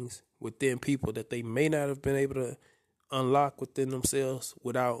things within people that they may not have been able to unlock within themselves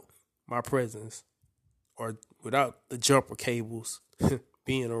without my presence or without the jumper cables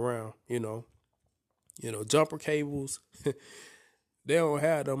being around, you know, jumper cables, they don't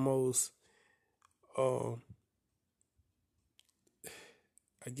have the most, I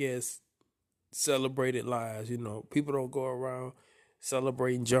guess, celebrated lives. You know, people don't go around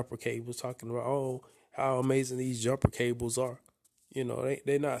celebrating jumper cables, talking about, oh, how amazing these jumper cables are. You know,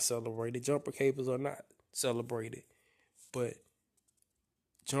 they're not celebrated. Jumper cables are not celebrated. But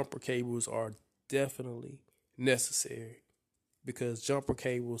jumper cables are definitely necessary, because jumper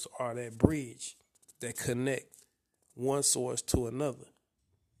cables are that bridge that connect one source to another.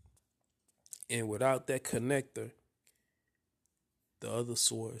 And without that connector, the other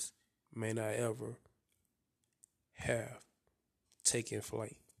source may not ever have taken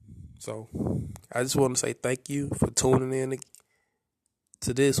flight. So I just want to say thank you for tuning in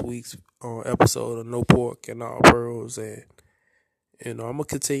to this week's episode of No Pork and All Pearls. And, I'm going to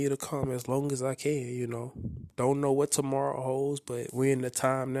continue to come as long as I can, Don't know what tomorrow holds, but we're in the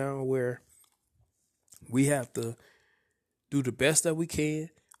time now where we have to do the best that we can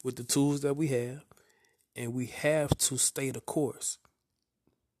with the tools that we have. And we have to stay the course.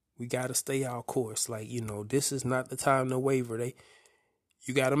 We got to stay our course. Like, this is not the time to waver.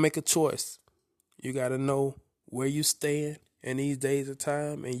 You got to make a choice. You got to know where you stand in these days of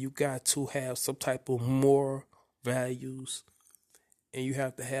time, and you got to have some type of moral values, and you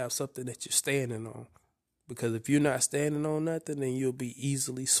have to have something that you're standing on. Because if you're not standing on nothing, then you'll be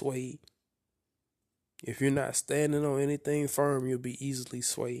easily swayed. If you're not standing on anything firm, you'll be easily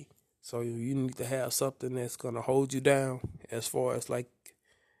swayed. So you need to have something that's going to hold you down as far as like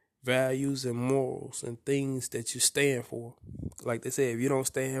values and morals and things that you stand for. Like they say, if you don't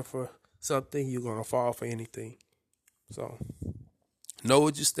stand for something, you're going to fall for anything. So know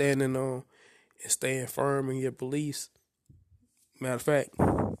what you're standing on and stand firm in your beliefs. Matter of fact,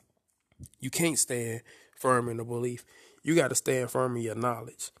 you can't stand firm in a belief. You got to stand firm in your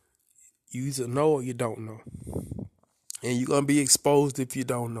knowledge. You either know or you don't know. And you're going to be exposed if you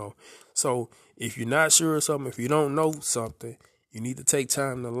don't know. So if you're not sure of something, if you don't know something, you need to take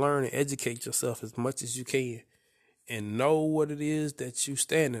time to learn and educate yourself as much as you can and know what it is that you're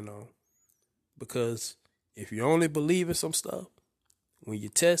standing on. Because if you only believe in some stuff, when you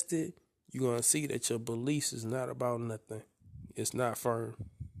test it, you're going to see that your beliefs is not about nothing. It's not firm,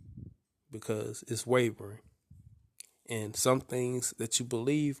 because it's wavering. And some things that you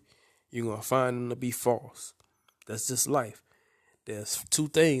believe, you're going to find them to be false. That's just life. There's two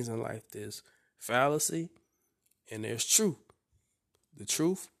things in life. There's fallacy and there's truth. The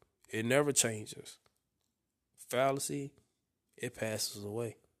truth, it never changes. Fallacy, it passes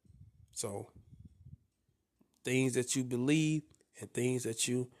away. So things that you believe and things that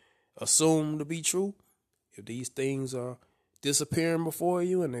you assume to be true, if these things are disappearing before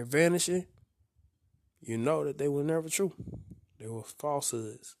you and they're vanishing, you know that they were never true. They were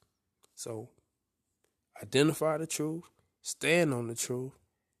falsehoods. So identify the truth, stand on the truth,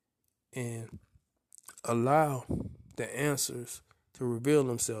 and allow the answers to reveal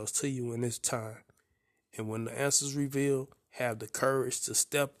themselves to you in this time. And when the answers reveal, have the courage to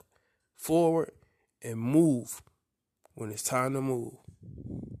step forward and move when it's time to move,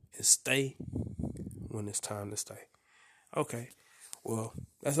 and stay when it's time to stay. Okay, well,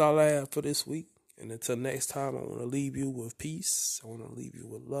 that's all I have for this week. And until next time, I want to leave you with peace. I want to leave you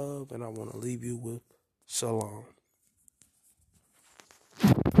with love. And I want to leave you with shalom.